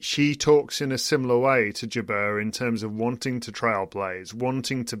she talks in a similar way to Jabeur in terms of wanting to trailblaze,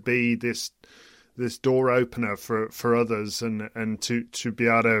 wanting to be this door opener for others, and to be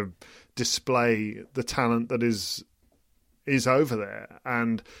able to display the talent that is over there.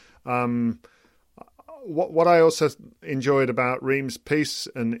 And what I also enjoyed about Reem's piece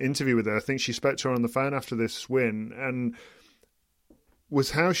and interview with her, I think she spoke to her on the phone after this win, and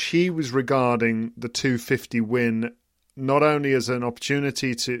was how she was regarding the 250 win not only as an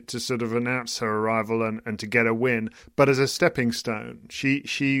opportunity to sort of announce her arrival and to get a win, but as a stepping stone.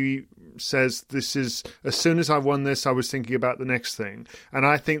 She says, this is, as soon as I won this, I was thinking about the next thing. And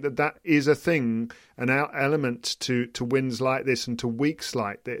I think that is a thing, an element to wins like this and to weeks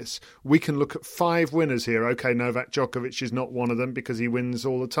like this. We can look at 5 winners here. Okay, Novak Djokovic is not one of them because he wins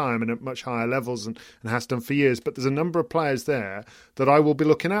all the time and at much higher levels and has done for years. But there's a number of players there that I will be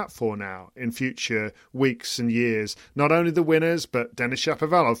looking out for now in future weeks and years. Not only the winners, but Denis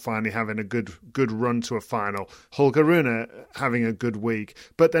Shapovalov finally having a good run to a final. Holger Rune having a good week.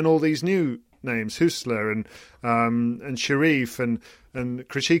 But then all these new names, Hüsler and Sherif and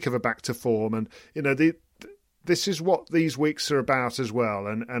Krejcikova back to form, and this is what these weeks are about as well.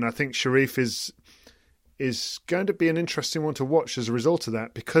 And I think Sherif is going to be an interesting one to watch as a result of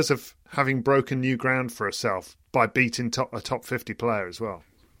that, because of having broken new ground for herself by beating a top 50 player as well.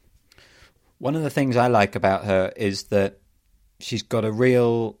 One of the things I like about her is that she's got a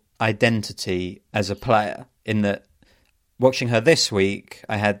real identity as a player, in that watching her this week,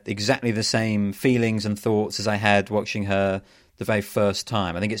 I had exactly the same feelings and thoughts as I had watching her the very first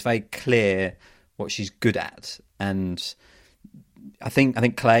time. I think it's very clear what she's good at. And I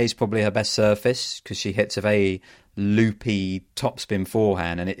think clay is probably her best surface, because she hits a very loopy topspin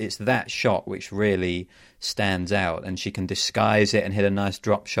forehand, and it's that shot which really stands out, and she can disguise it and hit a nice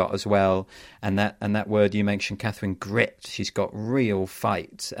drop shot as well. And that word you mentioned, Catherine, grit, she's got real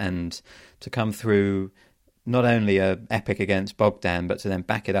fight, and to come through not only a epic against Bogdan, but to then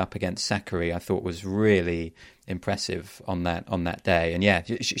back it up against Sakkari, I thought was really impressive on that day. And yeah,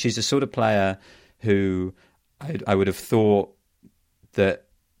 she's the sort of player who I would have thought that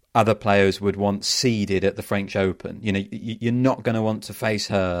other players would want seeded at the French Open. You're not going to want to face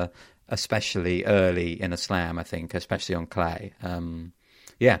her, especially early in a slam, I think, especially on clay.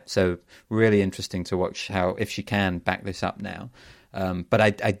 So really interesting to watch how, if she can back this up now. But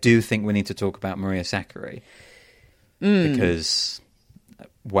I do think we need to talk about Maria Sakkari, because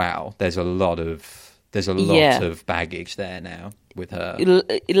wow, there's a lot of baggage there now with her.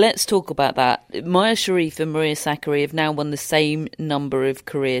 Let's talk about that. Mayar Sherif and Maria Sakkari have now won the same number of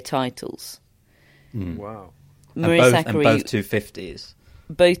career titles. Wow. Maria Sakkari, both 250s.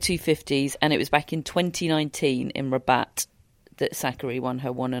 Both 250s, and it was back in 2019 in Rabat that Sakkari won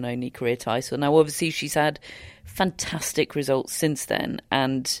her one and only career title. Now, obviously, she's had fantastic results since then,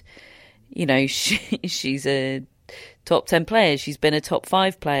 and she's a top 10 player. She's been a top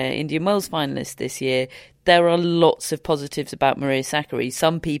 5 player, Indian Wells finalist this year. There are lots of positives about Maria Sakkari.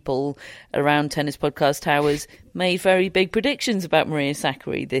 Some people around Tennis Podcast Towers made very big predictions about Maria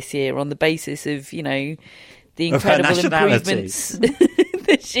Sakkari this year on the basis of, the incredible improvements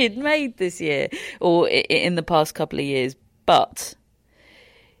that she'd made this year or in the past couple of years. But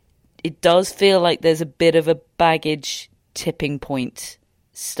it does feel like there's a bit of a baggage tipping point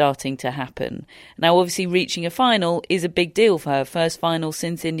starting to happen. Now, obviously, reaching a final is a big deal for her. First final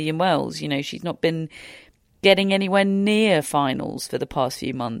since Indian Wells. You know, she's not been getting anywhere near finals for the past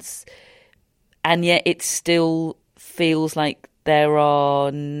few months. And yet it still feels like there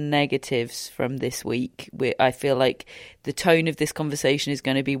are negatives from this week. I feel like the tone of this conversation is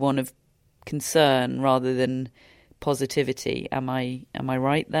going to be one of concern rather than positivity. Am I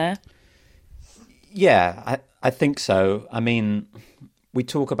right there? Yeah, I think so. I mean, we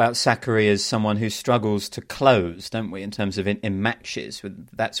talk about Sakkari as someone who struggles to close, don't we, in terms of in matches.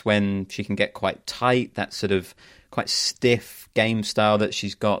 That's when she can get quite tight, that sort of quite stiff game style that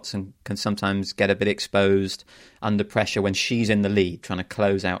she's got, and can sometimes get a bit exposed under pressure when she's in the lead, trying to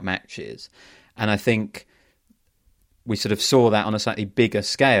close out matches. And I think we sort of saw that on a slightly bigger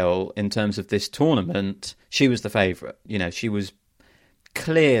scale in terms of this tournament. She was the favourite. You know, she was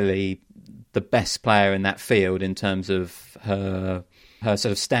clearly the best player in that field in terms of her sort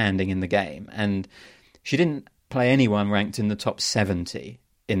of standing in the game. And she didn't play anyone ranked in the top 70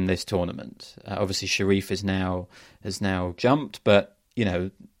 in this tournament. Obviously, Sherif has now jumped, but, you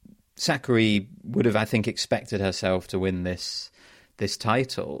know, Sakkari would have, I think, expected herself to win this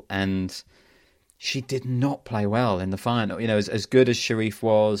title, and she did not play well in the final. You know, as good as Sherif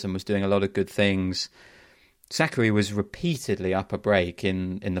was and was doing a lot of good things, Sakkari was repeatedly up a break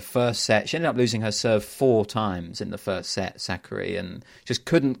in the first set. She ended up losing her serve 4 times in the first set, Sakkari, and just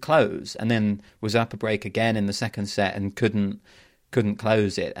couldn't close, and then was up a break again in the second set and couldn't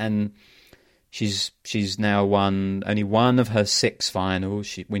close it. And she's now won only one of her 6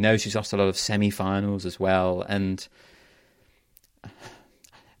 finals. We know she's lost a lot of semi-finals as well, and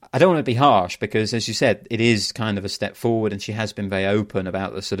I don't want to be harsh because, as you said, it is kind of a step forward, and she has been very open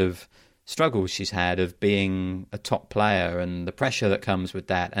about the sort of struggles she's had of being a top player and the pressure that comes with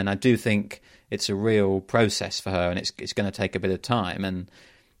that. And I do think it's a real process for her, and it's going to take a bit of time. And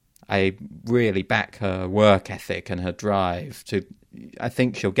I really back her work ethic and her drive to. I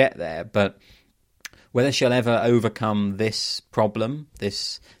think she'll get there, but whether she'll ever overcome this problem,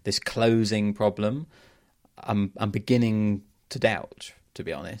 this closing problem, I'm beginning to doubt, to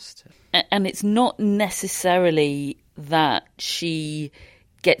be honest. And it's not necessarily that she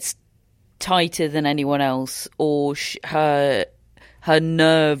gets tighter than anyone else, or her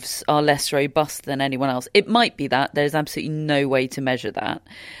nerves are less robust than anyone else. It might be that. There's absolutely no way to measure that.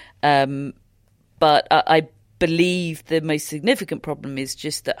 But I believe the most significant problem is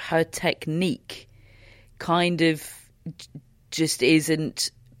just that her technique kind of just isn't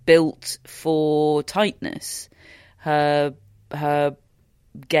built for tightness. Her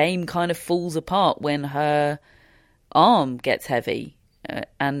game kind of falls apart when her arm gets heavy.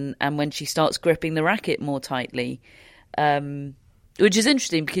 And when she starts gripping the racket more tightly, which is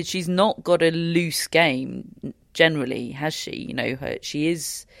interesting because she's not got a loose game generally, has she? You know, she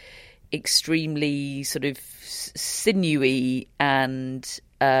is extremely sort of sinewy and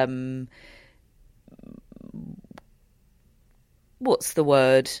what's the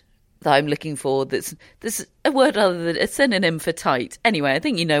word that I'm looking for? That's a word other than a synonym for tight. Anyway, I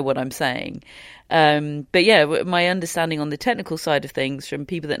think you know what I'm saying. But yeah, my understanding on the technical side of things from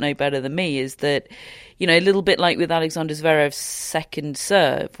people that know better than me is that, you know, a little bit like with Alexander Zverev's second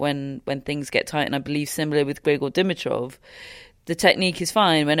serve, when things get tight, and I believe similar with Grigor Dimitrov, the technique is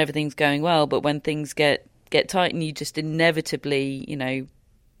fine when everything's going well, but when things get tight and you just inevitably, you know,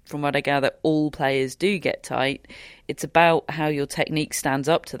 from what I gather, all players do get tight. It's about how your technique stands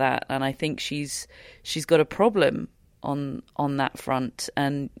up to that, and I think she's got a problem on that front.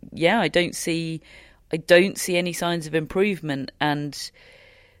 And yeah, I don't see any signs of improvement, and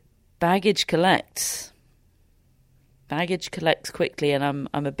baggage collects quickly, and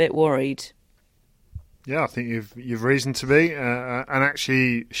I'm a bit worried. Yeah, I think you've reason to be. And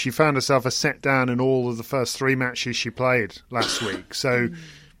actually, she found herself a set down in all of the first 3 matches she played last week. So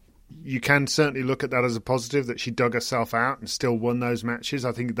you can certainly look at that as a positive, that she dug herself out and still won those matches.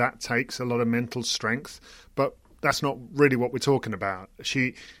 I think that takes a lot of mental strength. But that's not really what we're talking about.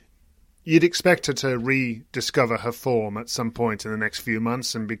 You'd expect her to rediscover her form at some point in the next few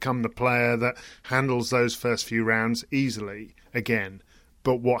months and become the player that handles those first few rounds easily again.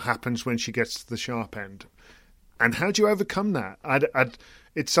 But what happens when she gets to the sharp end? And how do you overcome that?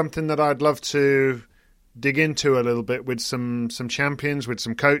 It's something that I'd love to dig into a little bit with some champions, with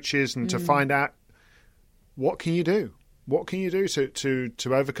some coaches, and to find out, what can you do? What can you do to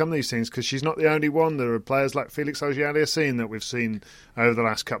overcome these things? Because she's not the only one. There are players like Felix Auger-Aliassime that we've seen over the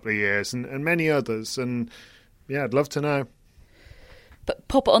last couple of years, and many others. And Yeah, I'd love to know. But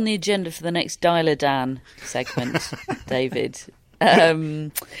pop it on the agenda for the next Dialer Dan segment, David.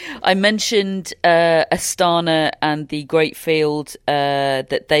 I mentioned Astana and the Great Field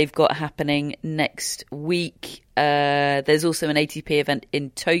that they've got happening next week. There's also an ATP event in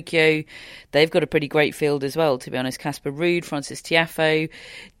Tokyo. They've got a pretty great field as well, to be honest. Casper Ruud, Francis Tiafoe,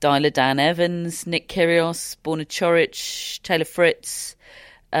 Dialer Dan Evans, Nick Kyrgios, Borna Coric, Taylor Fritz,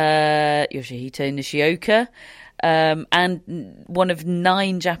 Yoshihito Nishioka. And one of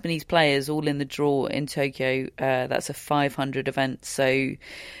 9 Japanese players all in the draw in Tokyo. That's a 500 event. So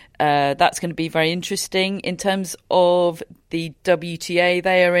that's going to be very interesting. In terms of the WTA,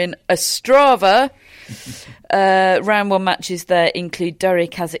 they are in Ostrava. Round 1 matches there include Daria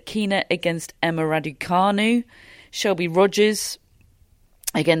Kasatkina against Emma Raducanu, Shelby Rogers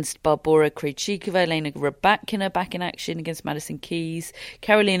against Barbora Krejcikova, Elena Rybakina back in action against Madison Keys,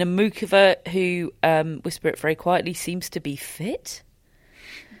 Karolina Mukova, who, whisper it very quietly, seems to be fit.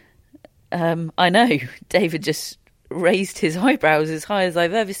 I know, David just raised his eyebrows as high as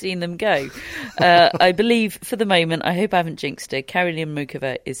I've ever seen them go. I believe, for the moment, I hope I haven't jinxed her, Karolina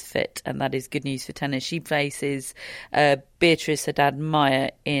Mukova is fit, and that is good news for tennis. She faces Beatrice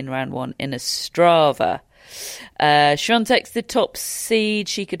Haddad-Maia in round 1 in Ostrava. Świątek's the top seed.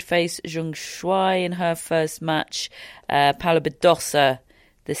 She could face Zheng Shuai in her first match. Paula Badosa,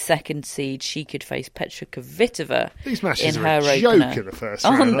 the second seed. She could face Petra Kvitova. These matches in are her a joke opener. in the first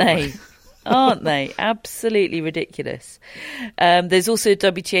round, aren't they? Aren't they? Absolutely ridiculous. There's also a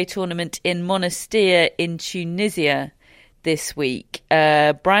WTA tournament in Monastir in Tunisia this week.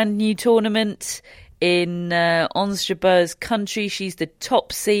 Brand new tournament in Ons Jabeur's country. She's the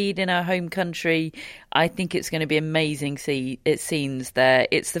top seed in her home country. I think it's going to be amazing. It seems there.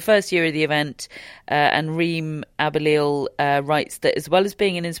 It's the first year of the event, and Reem Abalil writes that as well as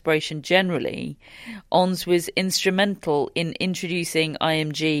being an inspiration generally, Ons was instrumental in introducing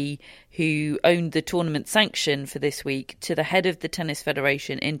IMG, who owned the tournament sanction for this week, to the head of the Tennis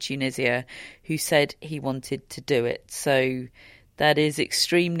Federation in Tunisia, who said he wanted to do it. So that is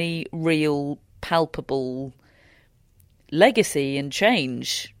extremely real, palpable legacy and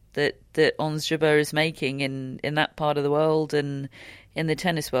change that Ons Jabeur is making in that part of the world and in the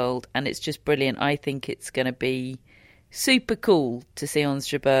tennis world, and it's just brilliant. I think it's going to be super cool to see Ons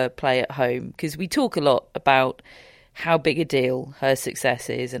Jabeur play at home, because we talk a lot about how big a deal her success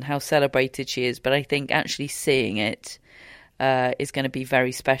is and how celebrated she is, but I think actually seeing it is going to be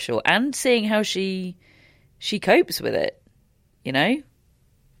very special, and seeing how she copes with it, you know.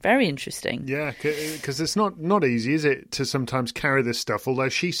 Very interesting. Yeah, because it's not easy, is it, to sometimes carry this stuff, although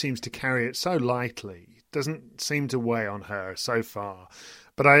she seems to carry it so lightly. It doesn't seem to weigh on her so far.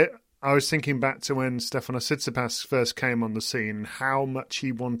 But I was thinking back to when Stefanos Tsitsipas first came on the scene, how much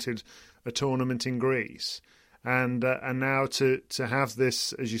he wanted a tournament in Greece. And now to have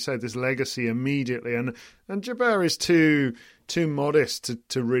this, as you say, this legacy immediately. And Jabeur is too modest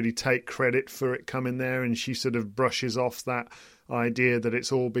to really take credit for it coming there, and she sort of brushes off that idea that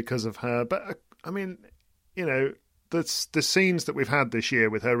it's all because of her. But I mean, you know, the scenes that we've had this year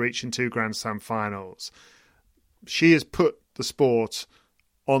with her reaching 2 Grand Slam finals, she has put the sport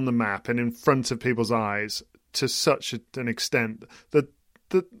on the map and in front of people's eyes to such an extent that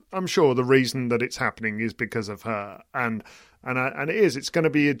I'm sure the reason that it's happening is because of her, and it's going to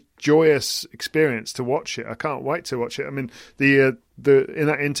be a joyous experience to watch it. I can't wait to watch it. I mean, the in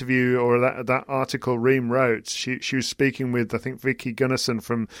that interview or that article Reem wrote, she was speaking with, I think, Vicky Gunnarsson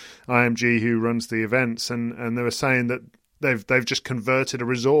from IMG, who runs the events, and they were saying that they've just converted a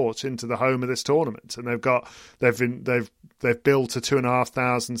resort into the home of this tournament, and they've built a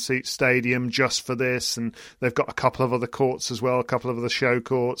 2,500 seat stadium just for this, and they've got a couple of other courts as well, a couple of other show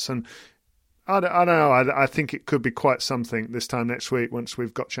courts, and I don't know. I think it could be quite something this time next week once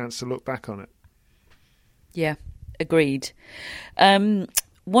we've got a chance to look back on it. Yeah, agreed.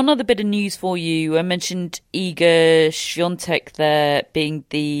 One other bit of news for you. I mentioned Iga Świątek there being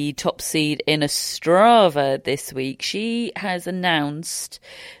the top seed in Ostrava this week. She has announced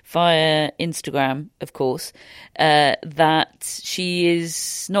via Instagram, of course, that she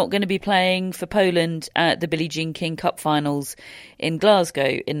is not going to be playing for Poland at the Billie Jean King Cup finals in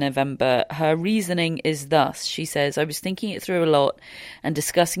Glasgow in November. Her reasoning is thus. She says, "I was thinking it through a lot and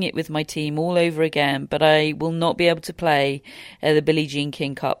discussing it with my team all over again, but I will not be able to play the Billie Jean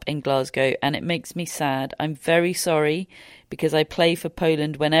King Cup in Glasgow, and it makes me sad. I'm very sorry, because I play for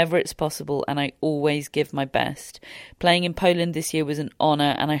Poland whenever it's possible and I always give my best. Playing in Poland this year was an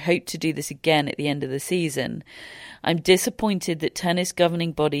honour, and I hope to do this again at the end of the season. I'm disappointed that tennis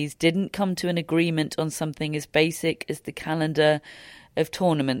governing bodies didn't come to an agreement on something as basic as the calendar of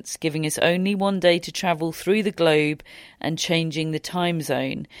tournaments, giving us only one day to travel through the globe and changing the time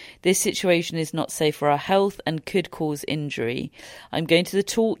zone. This situation is not safe for our health and could cause injury. I'm going to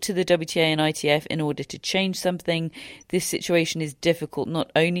talk to the WTA and ITF in order to change something. This situation is difficult not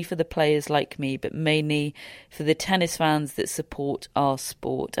only for the players like me, but mainly for the tennis fans that support our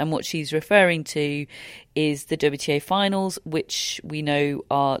sport. And what she's referring to is the WTA finals, which we know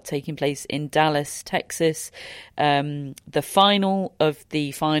are taking place in Dallas, Texas. The final of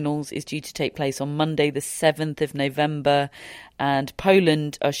the finals is due to take place on Monday, the 7th of November, and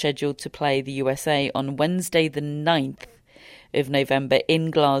Poland are scheduled to play the USA on Wednesday, the 9th of November in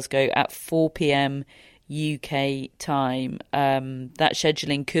Glasgow at 4 p.m. UK time. That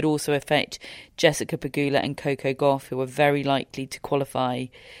scheduling could also affect Jessica Pegula and Coco Gauff, who are very likely to qualify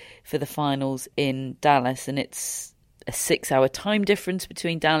for the finals in Dallas, and it's a 6-hour time difference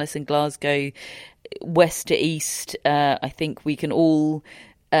between Dallas and Glasgow, west to east. I think we can all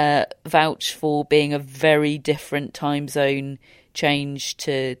vouch for being a very different time zone change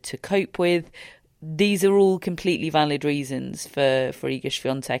to cope with. These are all completely valid reasons for Iga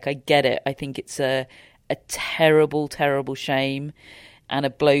Swiatek. I get it. I think it's a terrible, terrible shame and a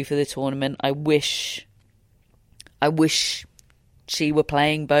blow for the tournament. I wish she were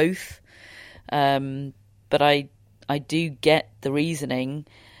playing both, but I do get the reasoning.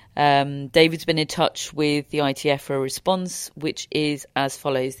 David's been in touch with the ITF for a response, which is as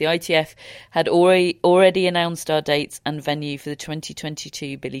follows. The ITF had already announced our dates and venue for the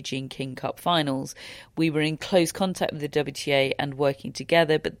 2022 Billie Jean King Cup finals. We were in close contact with the WTA and working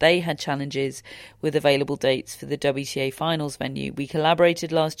together, but they had challenges with available dates for the WTA finals venue. We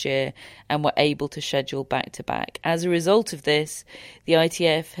collaborated last year and were able to schedule back-to-back. As a result of this, the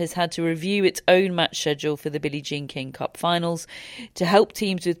ITF has had to review its own match schedule for the Billie Jean King Cup finals to help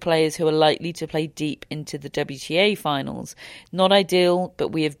teams with players who are likely to play deep into the WTA finals. Not ideal, but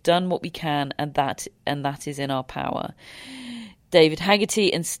we have done what we can, and that is in our power. David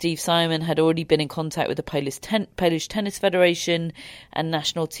Haggerty and Steve Simon had already been in contact with the Polish Tennis Federation and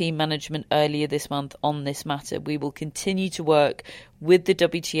national team management earlier this month on this matter. We will continue to work with the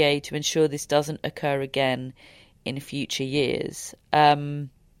WTA to ensure this doesn't occur again in future years. Look,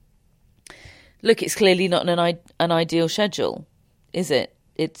 it's clearly not an ideal schedule, is it?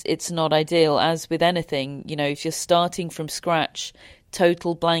 It's not ideal. As with anything, you know, if you're starting from scratch,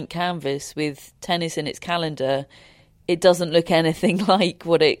 total blank canvas with tennis in its calendar, it doesn't look anything like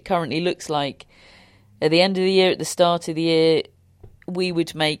what it currently looks like. At the end of the year, at the start of the year, we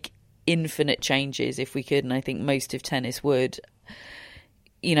would make infinite changes if we could, and I think most of tennis would.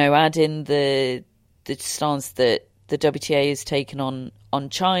 You know, add in the stance that the WTA has taken on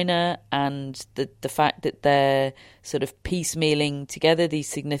China and the fact that they're sort of piecemealing together these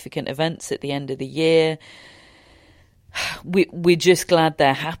significant events at the end of the year. We're just glad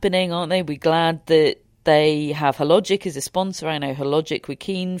they're happening, aren't they? We're glad that they have Hologic as a sponsor. I know Hologic were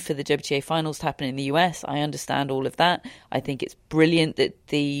keen for the WTA finals to happen in the US. I understand all of that. I think it's brilliant that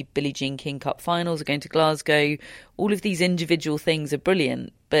the Billie Jean King Cup finals are going to Glasgow. All of these individual things are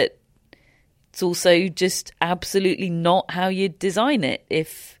brilliant, but it's also just absolutely not how you'd design it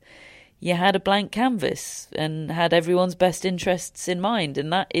if you had a blank canvas and had everyone's best interests in mind.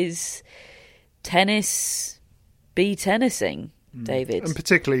 And that is tennis be tennising, David. And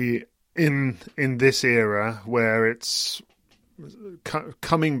particularly in this era where it's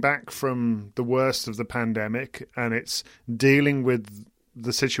coming back from the worst of the pandemic and it's dealing with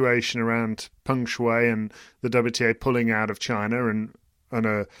the situation around Peng Shuai and the WTA pulling out of China and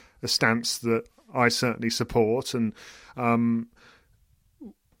a stance that I certainly support, and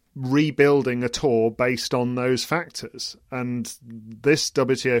rebuilding a tour based on those factors. And this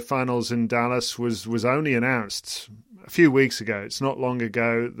WTA finals in Dallas was only announced a few weeks ago. It's not long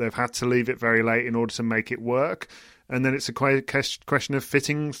ago. They've had to leave it very late in order to make it work. And then it's a question of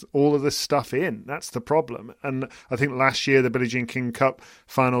fitting all of this stuff in. That's the problem. And I think last year the Billie Jean King Cup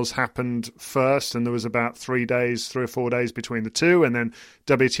finals happened first, and there was about 3 or 4 days between the two. And then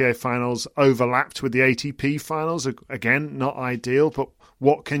WTA finals overlapped with the ATP finals. Again, not ideal, but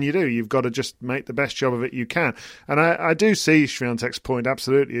what can you do? You've got to just make the best job of it you can. And I do see Swiatek's point,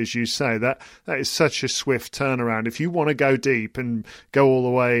 absolutely, as you say, that is such a swift turnaround. If you want to go deep and go all the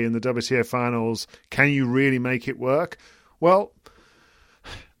way in the WTA finals, can you really make it work? Well,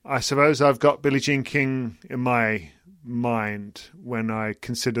 I suppose I've got Billie Jean King in my mind when I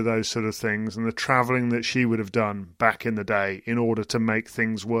consider those sort of things and the travelling that she would have done back in the day in order to make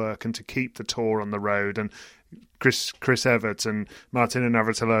things work and to keep the tour on the road. And Chris Evert and Martina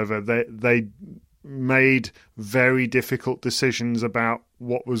Navratilova, they made very difficult decisions about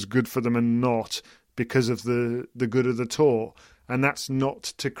what was good for them and not because of the good of the tour. and that's not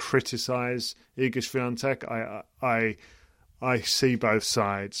to criticise Iga Swiatek. I see both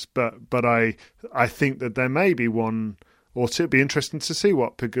sides, but I think that there may be one or two. It'd be interesting to see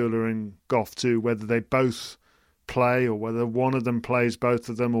what Pegula and Gauff do, whether they both play or whether one of them plays both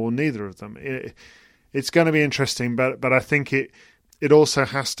of them or neither of them. It's going to be interesting, but I think it also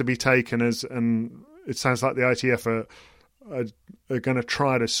has to be taken as, and it sounds like the ITF are going to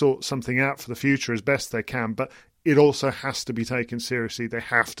try to sort something out for the future as best they can, but it also has to be taken seriously. They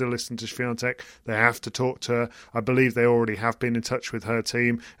have to listen to Swiatek. They have to talk to her. I believe they already have been in touch with her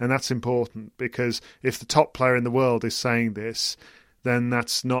team, and that's important because if the top player in the world is saying this, then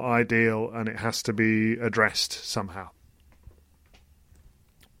that's not ideal and it has to be addressed somehow.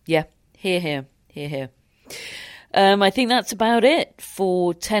 Yeah, hear. I think that's about it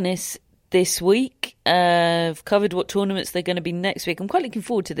for tennis this week. I've covered what tournaments they're going to be next week. I'm quite looking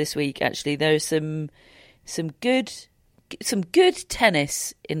forward to this week, actually. There's some good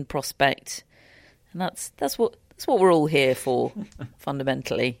tennis in prospect, and that's what we're all here for,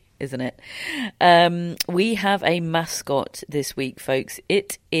 fundamentally, isn't it? We have a mascot this week, folks.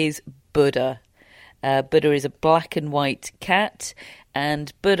 It is Buddha. Buddha is a black and white cat,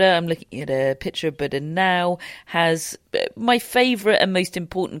 and Buddha, I'm looking at a picture of Buddha now, has my favourite and most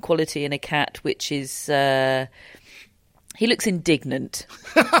important quality in a cat, which is he looks indignant,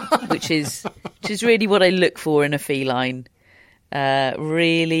 which is really what I look for in a feline.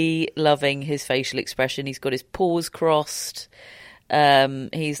 Really loving his facial expression. He's got his paws crossed.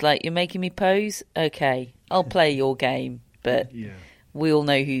 He's like, you're making me pose? Okay, I'll play your game, but yeah. We all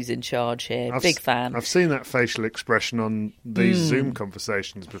know who's in charge here. Big fan. I've seen that facial expression on these Zoom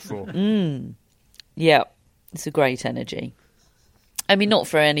conversations before. Yeah, it's a great energy. I mean, not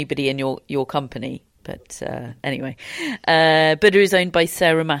for anybody in your company, but anyway. Buddha is owned by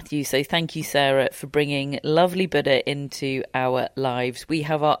Sarah Matthews, so thank you, Sarah, for bringing lovely Buddha into our lives. We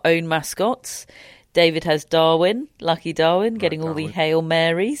have our own mascots. David has Darwin, Lucky Darwin, getting all the Hail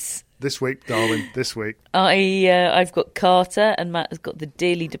Marys. This week, Darwin, this week. I've got Carter, and Matt has got the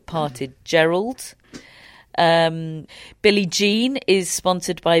dearly departed Gerald. Billie Jean is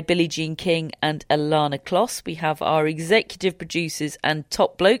sponsored by Billie Jean King and Alana Kloss. We have our executive producers and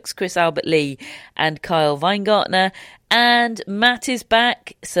top blokes, Chris Albert Lee and Kyle Weingartner. And Matt is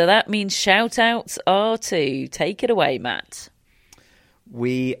back, so that means shout-outs are too. Take it away, Matt.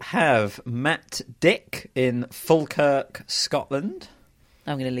 We have Matt Dick in Falkirk, Scotland.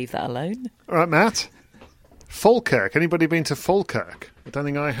 I'm going to leave that alone. All right, Matt. Falkirk. Anybody been to Falkirk? I don't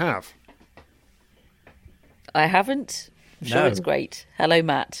think I have. I haven't. I'm sure it's great. Hello,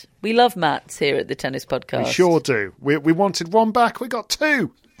 Matt. We love Matts here at the Tennis Podcast. We sure do. We wanted one back. We got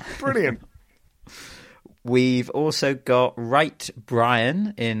two. Brilliant. We've also got Wright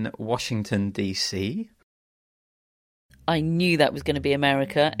Brian in Washington, D.C. I knew that was going to be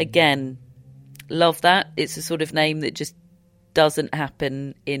America. Again, love that. It's a sort of name that just doesn't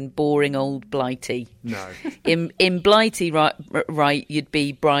happen in boring old Blighty. No. In Blighty, right, you'd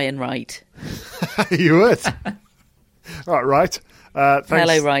be Brian Wright. You would. Right. Thanks,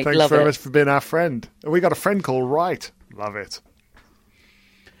 hello, Wright. Thanks love very it. much for being our friend. We got a friend called Wright. Love it.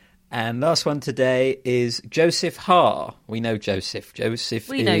 And last one today is Joseph Ha. We know Joseph.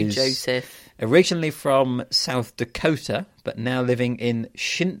 We know Joseph. Originally from South Dakota, but now living in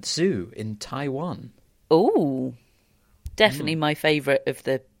Hsinchu in Taiwan. Oh. Definitely my favourite of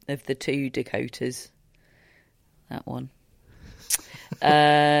the two Dakotas. That one.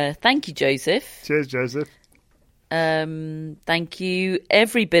 Thank you, Joseph. Cheers, Joseph. Thank you,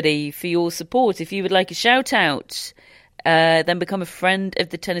 everybody, for your support. If you would like a shout out, then become a friend of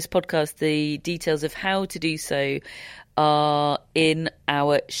the Tennis Podcast. The details of how to do so are in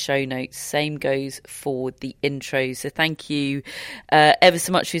our show notes. Same goes for the intro. So thank you ever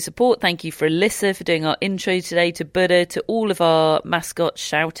so much for your support. Thank you for Alyssa for doing our intro today, to Buddha, to all of our mascot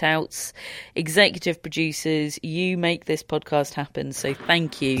shout outs, executive producers. You make this podcast happen, so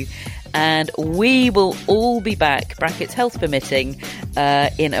thank you. And we will all be back, brackets health permitting,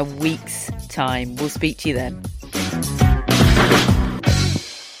 in a week's time. We'll speak to you then.